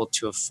not able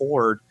to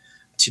afford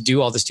to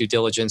do all this due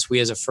diligence. We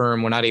as a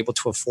firm were not able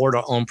to afford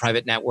our own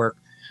private network.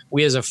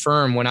 We as a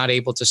firm were not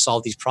able to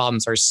solve these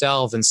problems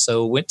ourselves. And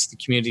so went to the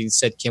community and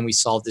said, can we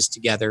solve this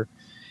together?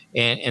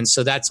 And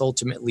so that's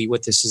ultimately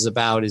what this is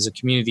about, is a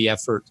community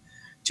effort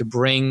to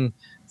bring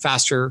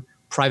faster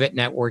private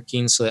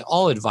networking so that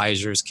all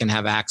advisors can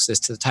have access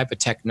to the type of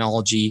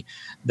technology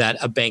that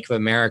a Bank of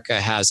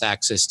America has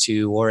access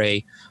to, or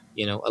a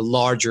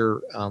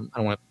larger, I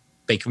don't want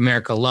Bank of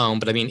America alone,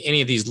 but I mean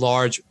any of these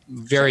large,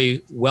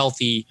 very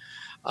wealthy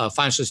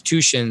financial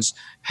institutions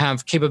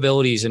have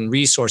capabilities and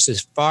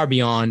resources far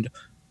beyond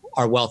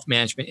our wealth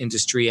management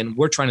industry, and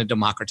we're trying to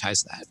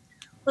democratize that.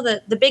 Well,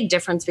 the big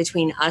difference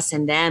between us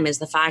and them is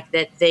the fact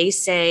that they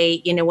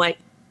say, you know what,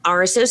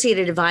 our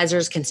associated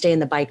advisors can stay in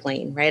the bike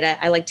lane, right?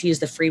 I like to use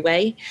the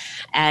freeway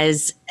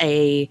as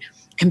a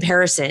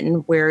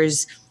comparison,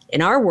 whereas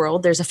in our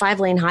world, there's a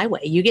 5-lane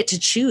highway. You get to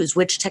choose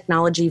which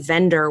technology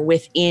vendor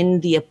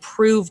within the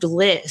approved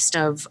list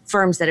of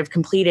firms that have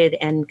completed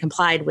and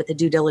complied with the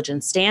due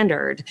diligence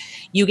standard.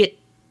 You get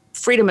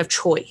freedom of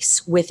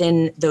choice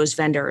within those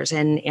vendors,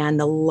 and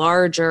the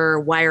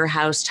larger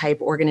wirehouse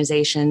type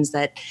organizations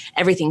that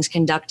everything's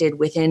conducted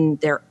within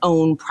their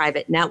own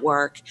private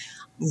network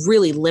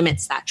really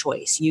limits that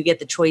choice. You get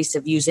the choice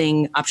of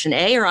using option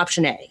A or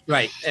option A.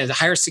 Right. And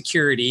higher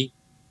security,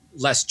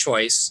 less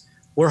choice.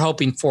 We're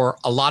hoping for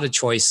a lot of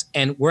choice,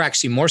 and we're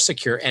actually more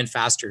secure and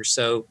faster.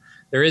 So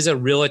there is a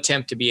real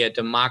attempt to be a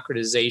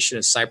democratization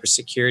of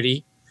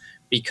cybersecurity,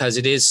 because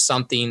it is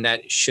something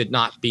that should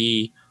not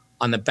be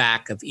on the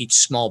back of each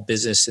small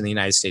business in the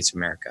United States of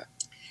America.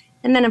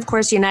 And then, of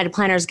course, United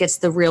Planners gets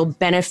the real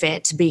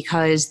benefit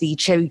because the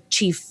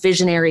chief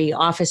visionary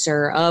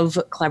officer of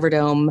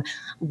Cleverdome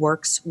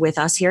works with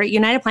us here at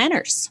United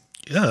Planners.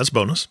 Yeah, that's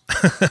bonus.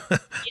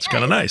 It's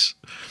kind of nice.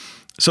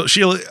 So,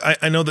 Sheila,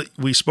 I know that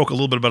we spoke a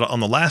little bit about it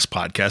on the last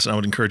podcast, and I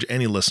would encourage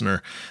any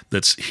listener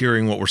that's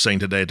hearing what we're saying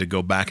today to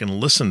go back and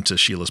listen to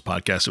Sheila's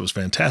podcast. It was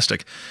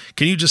fantastic.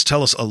 Can you just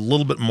tell us a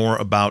little bit more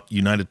about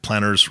United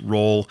Planners'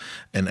 role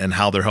and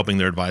how they're helping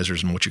their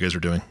advisors and what you guys are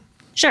doing?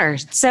 Sure.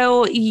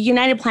 So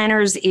United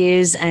Planners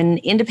is an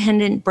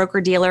independent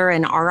broker-dealer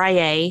and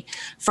RIA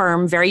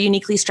firm, very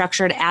uniquely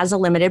structured as a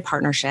limited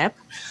partnership.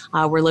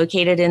 We're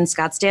located in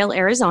Scottsdale,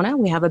 Arizona.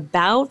 We have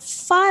about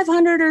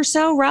 500 or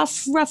so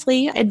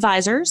roughly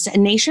advisors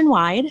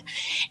nationwide.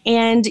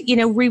 And,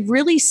 we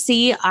really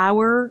see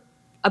our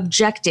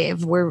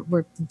objective,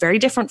 we're very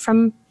different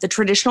from the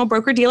traditional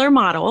broker-dealer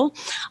model,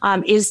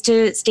 is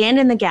to stand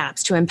in the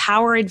gaps, to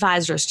empower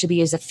advisors to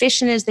be as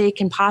efficient as they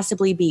can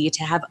possibly be,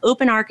 to have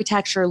open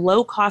architecture,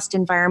 low-cost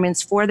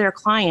environments for their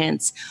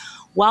clients,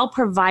 while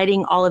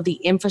providing all of the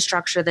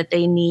infrastructure that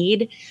they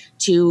need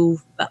to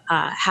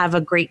have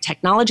a great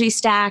technology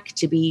stack,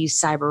 to be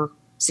cyber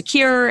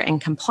secure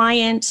and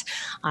compliant.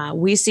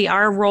 We see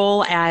our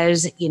role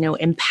as,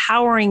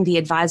 empowering the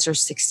advisor's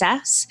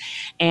success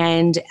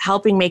and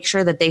helping make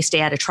sure that they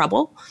stay out of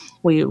trouble.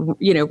 We,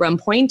 run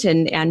point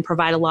and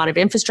provide a lot of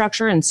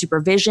infrastructure and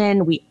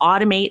supervision. We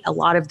automate a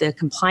lot of the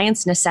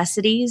compliance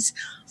necessities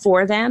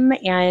for them.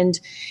 And,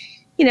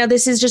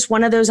 this is just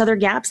one of those other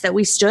gaps that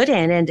we stood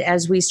in. And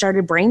as we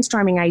started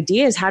brainstorming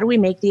ideas, how do we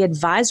make the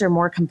advisor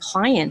more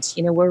compliant?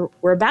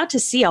 We're about to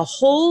see a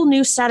whole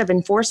new set of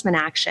enforcement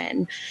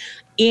action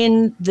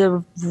in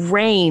the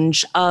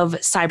range of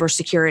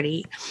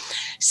cybersecurity.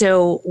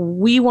 So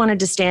we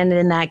wanted to stand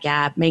in that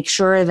gap, make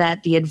sure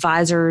that the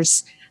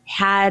advisors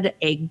had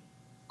a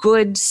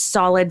good,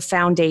 solid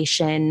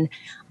foundation,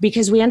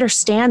 because we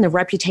understand the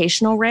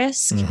reputational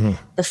risk,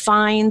 the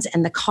fines,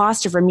 and the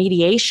cost of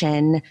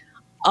remediation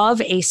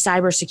of a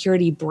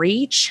cybersecurity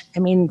breach.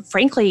 I mean,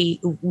 frankly,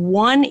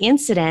 one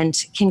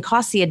incident can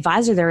cost the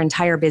advisor their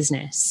entire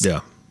business. Yeah.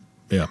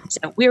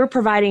 So we were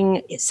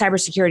providing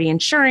cybersecurity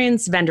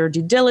insurance, vendor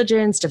due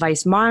diligence,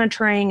 device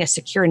monitoring, a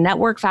secure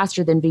network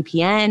faster than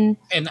VPN.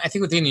 And I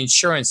think within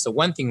insurance, the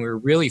one thing we were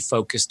really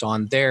focused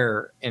on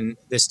there, and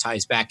this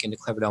ties back into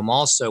Cleverdome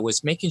also,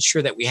 was making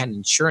sure that we had an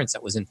insurance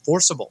that was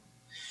enforceable.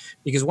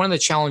 Because one of the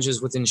challenges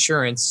with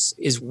insurance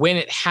is when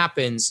it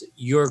happens,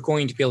 you're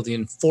going to be able to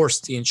enforce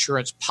the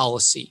insurance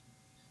policy.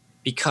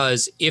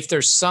 Because if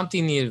there's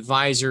something the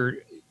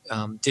advisor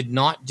did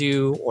not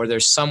do, or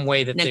there's some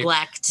way that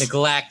neglect,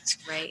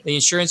 right. The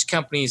insurance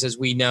companies, as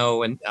we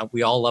know, and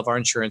we all love our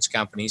insurance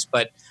companies,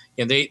 but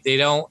they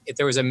don't. If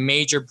there was a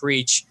major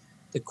breach,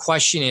 the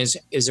question is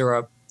there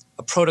a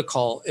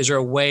protocol? Is there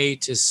a way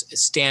to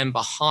stand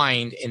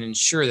behind and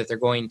ensure that they're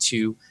going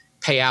to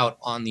pay out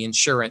on the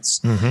insurance?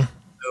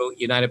 So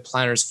United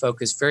Planners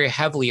focus very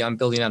heavily on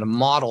building out a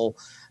model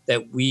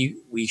that we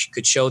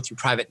could show through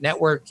private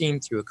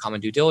networking, through a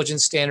common due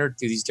diligence standard,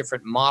 through these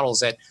different models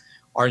that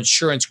our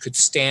insurance could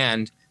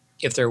stand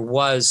if there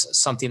was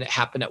something that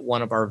happened at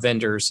one of our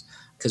vendors,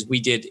 because we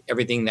did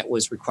everything that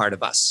was required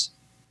of us.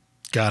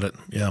 Got it.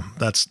 Yeah,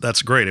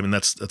 that's great. I mean,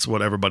 that's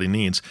what everybody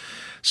needs.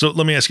 So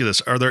let me ask you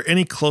this. Are there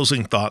any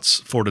closing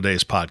thoughts for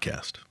today's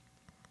podcast?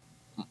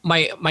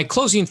 My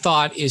closing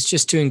thought is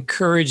just to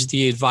encourage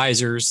the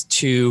advisors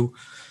to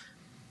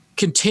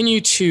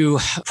continue to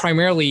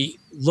primarily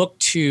look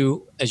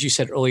to, as you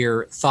said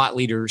earlier, thought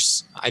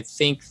leaders. I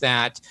think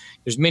that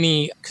there's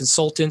many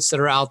consultants that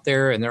are out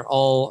there, and they're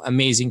all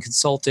amazing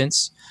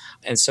consultants.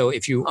 And so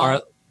if you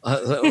are,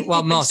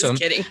 most of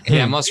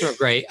them, most of them are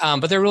great.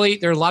 But there are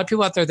a lot of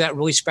people out there that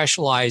really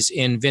specialize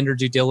in vendor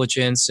due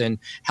diligence and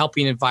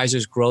helping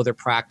advisors grow their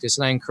practice.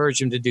 And I encourage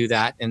them to do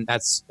that. And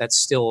that's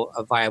still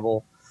a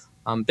viable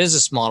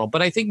business model.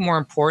 But I think more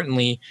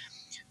importantly,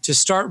 to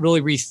start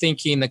really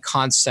rethinking the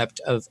concept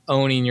of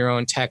owning your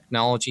own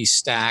technology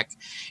stack.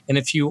 And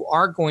if you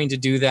are going to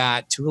do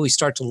that, to really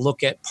start to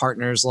look at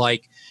partners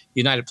like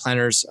United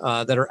Planners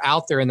that are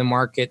out there in the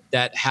market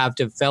that have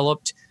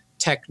developed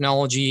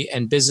technology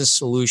and business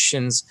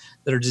solutions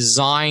that are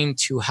designed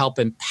to help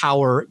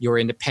empower your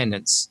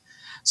independence.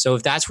 So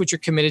if that's what you're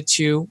committed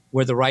to,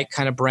 we're the right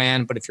kind of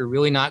brand. But if you're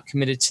really not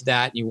committed to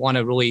that, and you want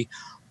to really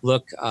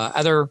look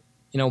other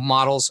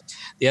models,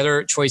 the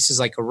other choices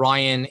like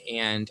Orion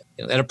and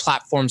other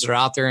platforms that are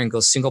out there, and go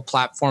single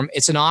platform,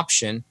 it's an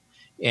option.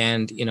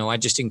 And, I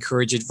just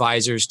encourage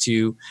advisors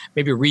to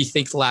maybe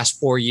rethink the last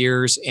 4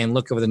 years and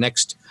look over the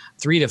next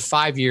 3 to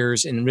 5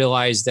 years and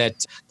realize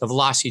that the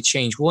velocity of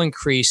change will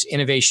increase.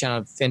 Innovation out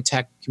of the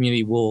fintech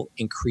community will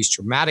increase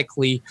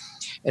dramatically.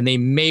 And they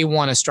may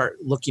want to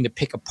start looking to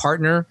pick a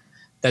partner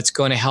that's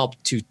going to help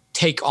to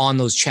take on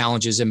those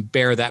challenges and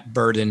bear that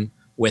burden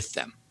with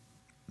them.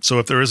 So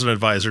if there is an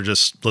advisor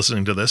just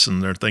listening to this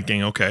and they're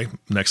thinking, okay,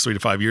 next 3 to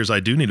 5 years, I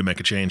do need to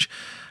make a change,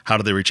 how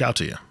do they reach out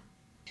to you?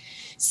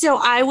 So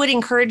I would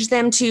encourage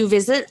them to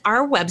visit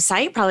our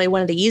website, probably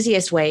one of the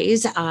easiest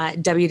ways,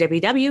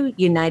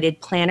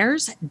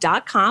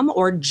 www.unitedplanners.com,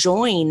 or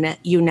join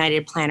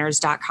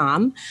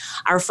unitedplanners.com.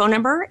 Our phone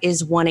number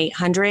is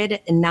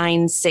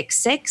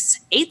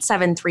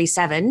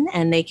 1-800-966-8737,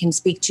 and they can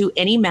speak to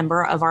any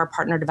member of our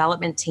partner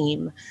development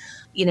team.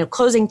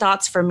 Closing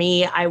thoughts for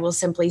me, I will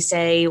simply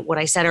say what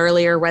I said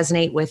earlier,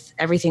 resonate with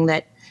everything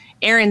that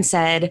Aaron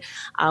said,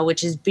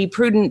 which is be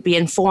prudent, be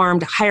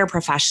informed, hire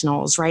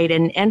professionals, right?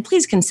 And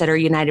please consider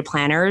United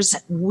Planners.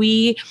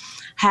 We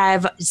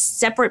have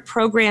separate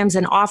programs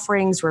and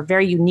offerings. We're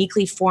very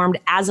uniquely formed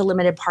as a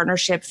limited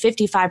partnership.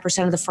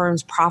 55% of the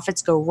firm's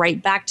profits go right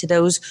back to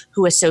those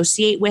who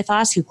associate with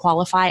us, who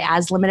qualify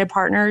as limited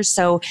partners.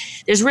 So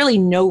there's really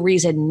no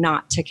reason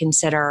not to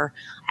consider,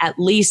 at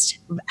least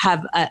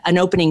have an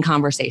opening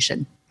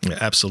conversation. Yeah,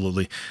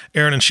 absolutely.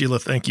 Aaron and Sheila,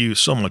 thank you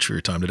so much for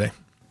your time today.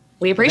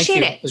 We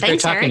appreciate it. It was great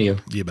talking to you.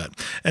 You bet.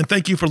 And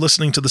thank you for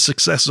listening to the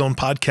Success Zone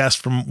podcast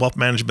from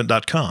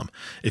wealthmanagement.com.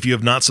 If you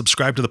have not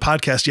subscribed to the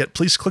podcast yet,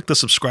 please click the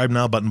subscribe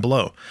now button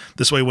below.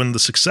 This way, when the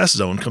Success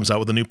Zone comes out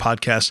with a new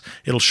podcast,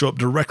 it'll show up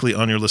directly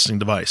on your listening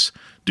device.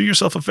 Do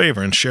yourself a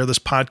favor and share this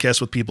podcast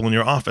with people in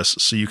your office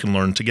so you can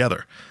learn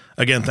together.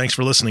 Again, thanks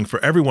for listening.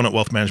 For everyone at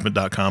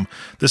wealthmanagement.com,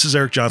 this is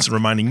Eric Johnson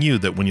reminding you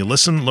that when you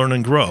listen, learn,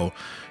 and grow,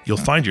 you'll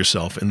find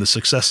yourself in the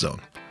Success Zone,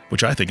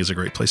 which I think is a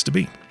great place to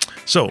be.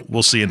 So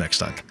we'll see you next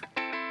time.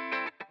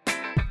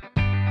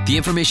 The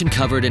information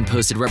covered and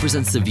posted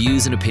represents the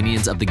views and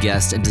opinions of the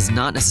guest and does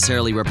not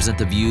necessarily represent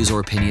the views or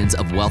opinions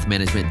of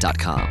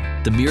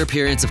wealthmanagement.com. The mere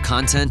appearance of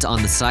content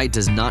on the site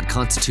does not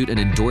constitute an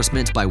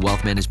endorsement by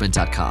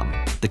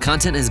wealthmanagement.com. The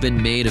content has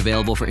been made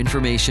available for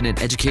information and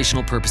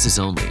educational purposes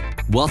only.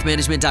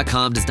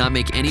 Wealthmanagement.com does not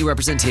make any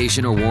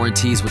representation or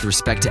warranties with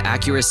respect to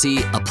accuracy,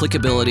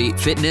 applicability,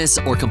 fitness,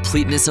 or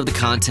completeness of the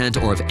content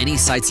or of any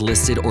sites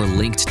listed or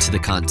linked to the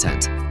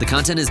content. The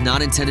content is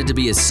not intended to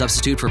be a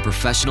substitute for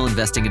professional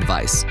investing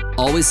advice.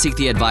 Always seek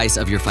the advice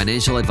of your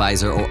financial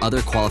advisor or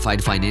other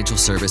qualified financial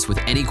service with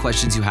any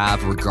questions you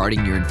have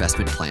regarding your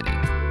investment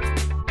planning.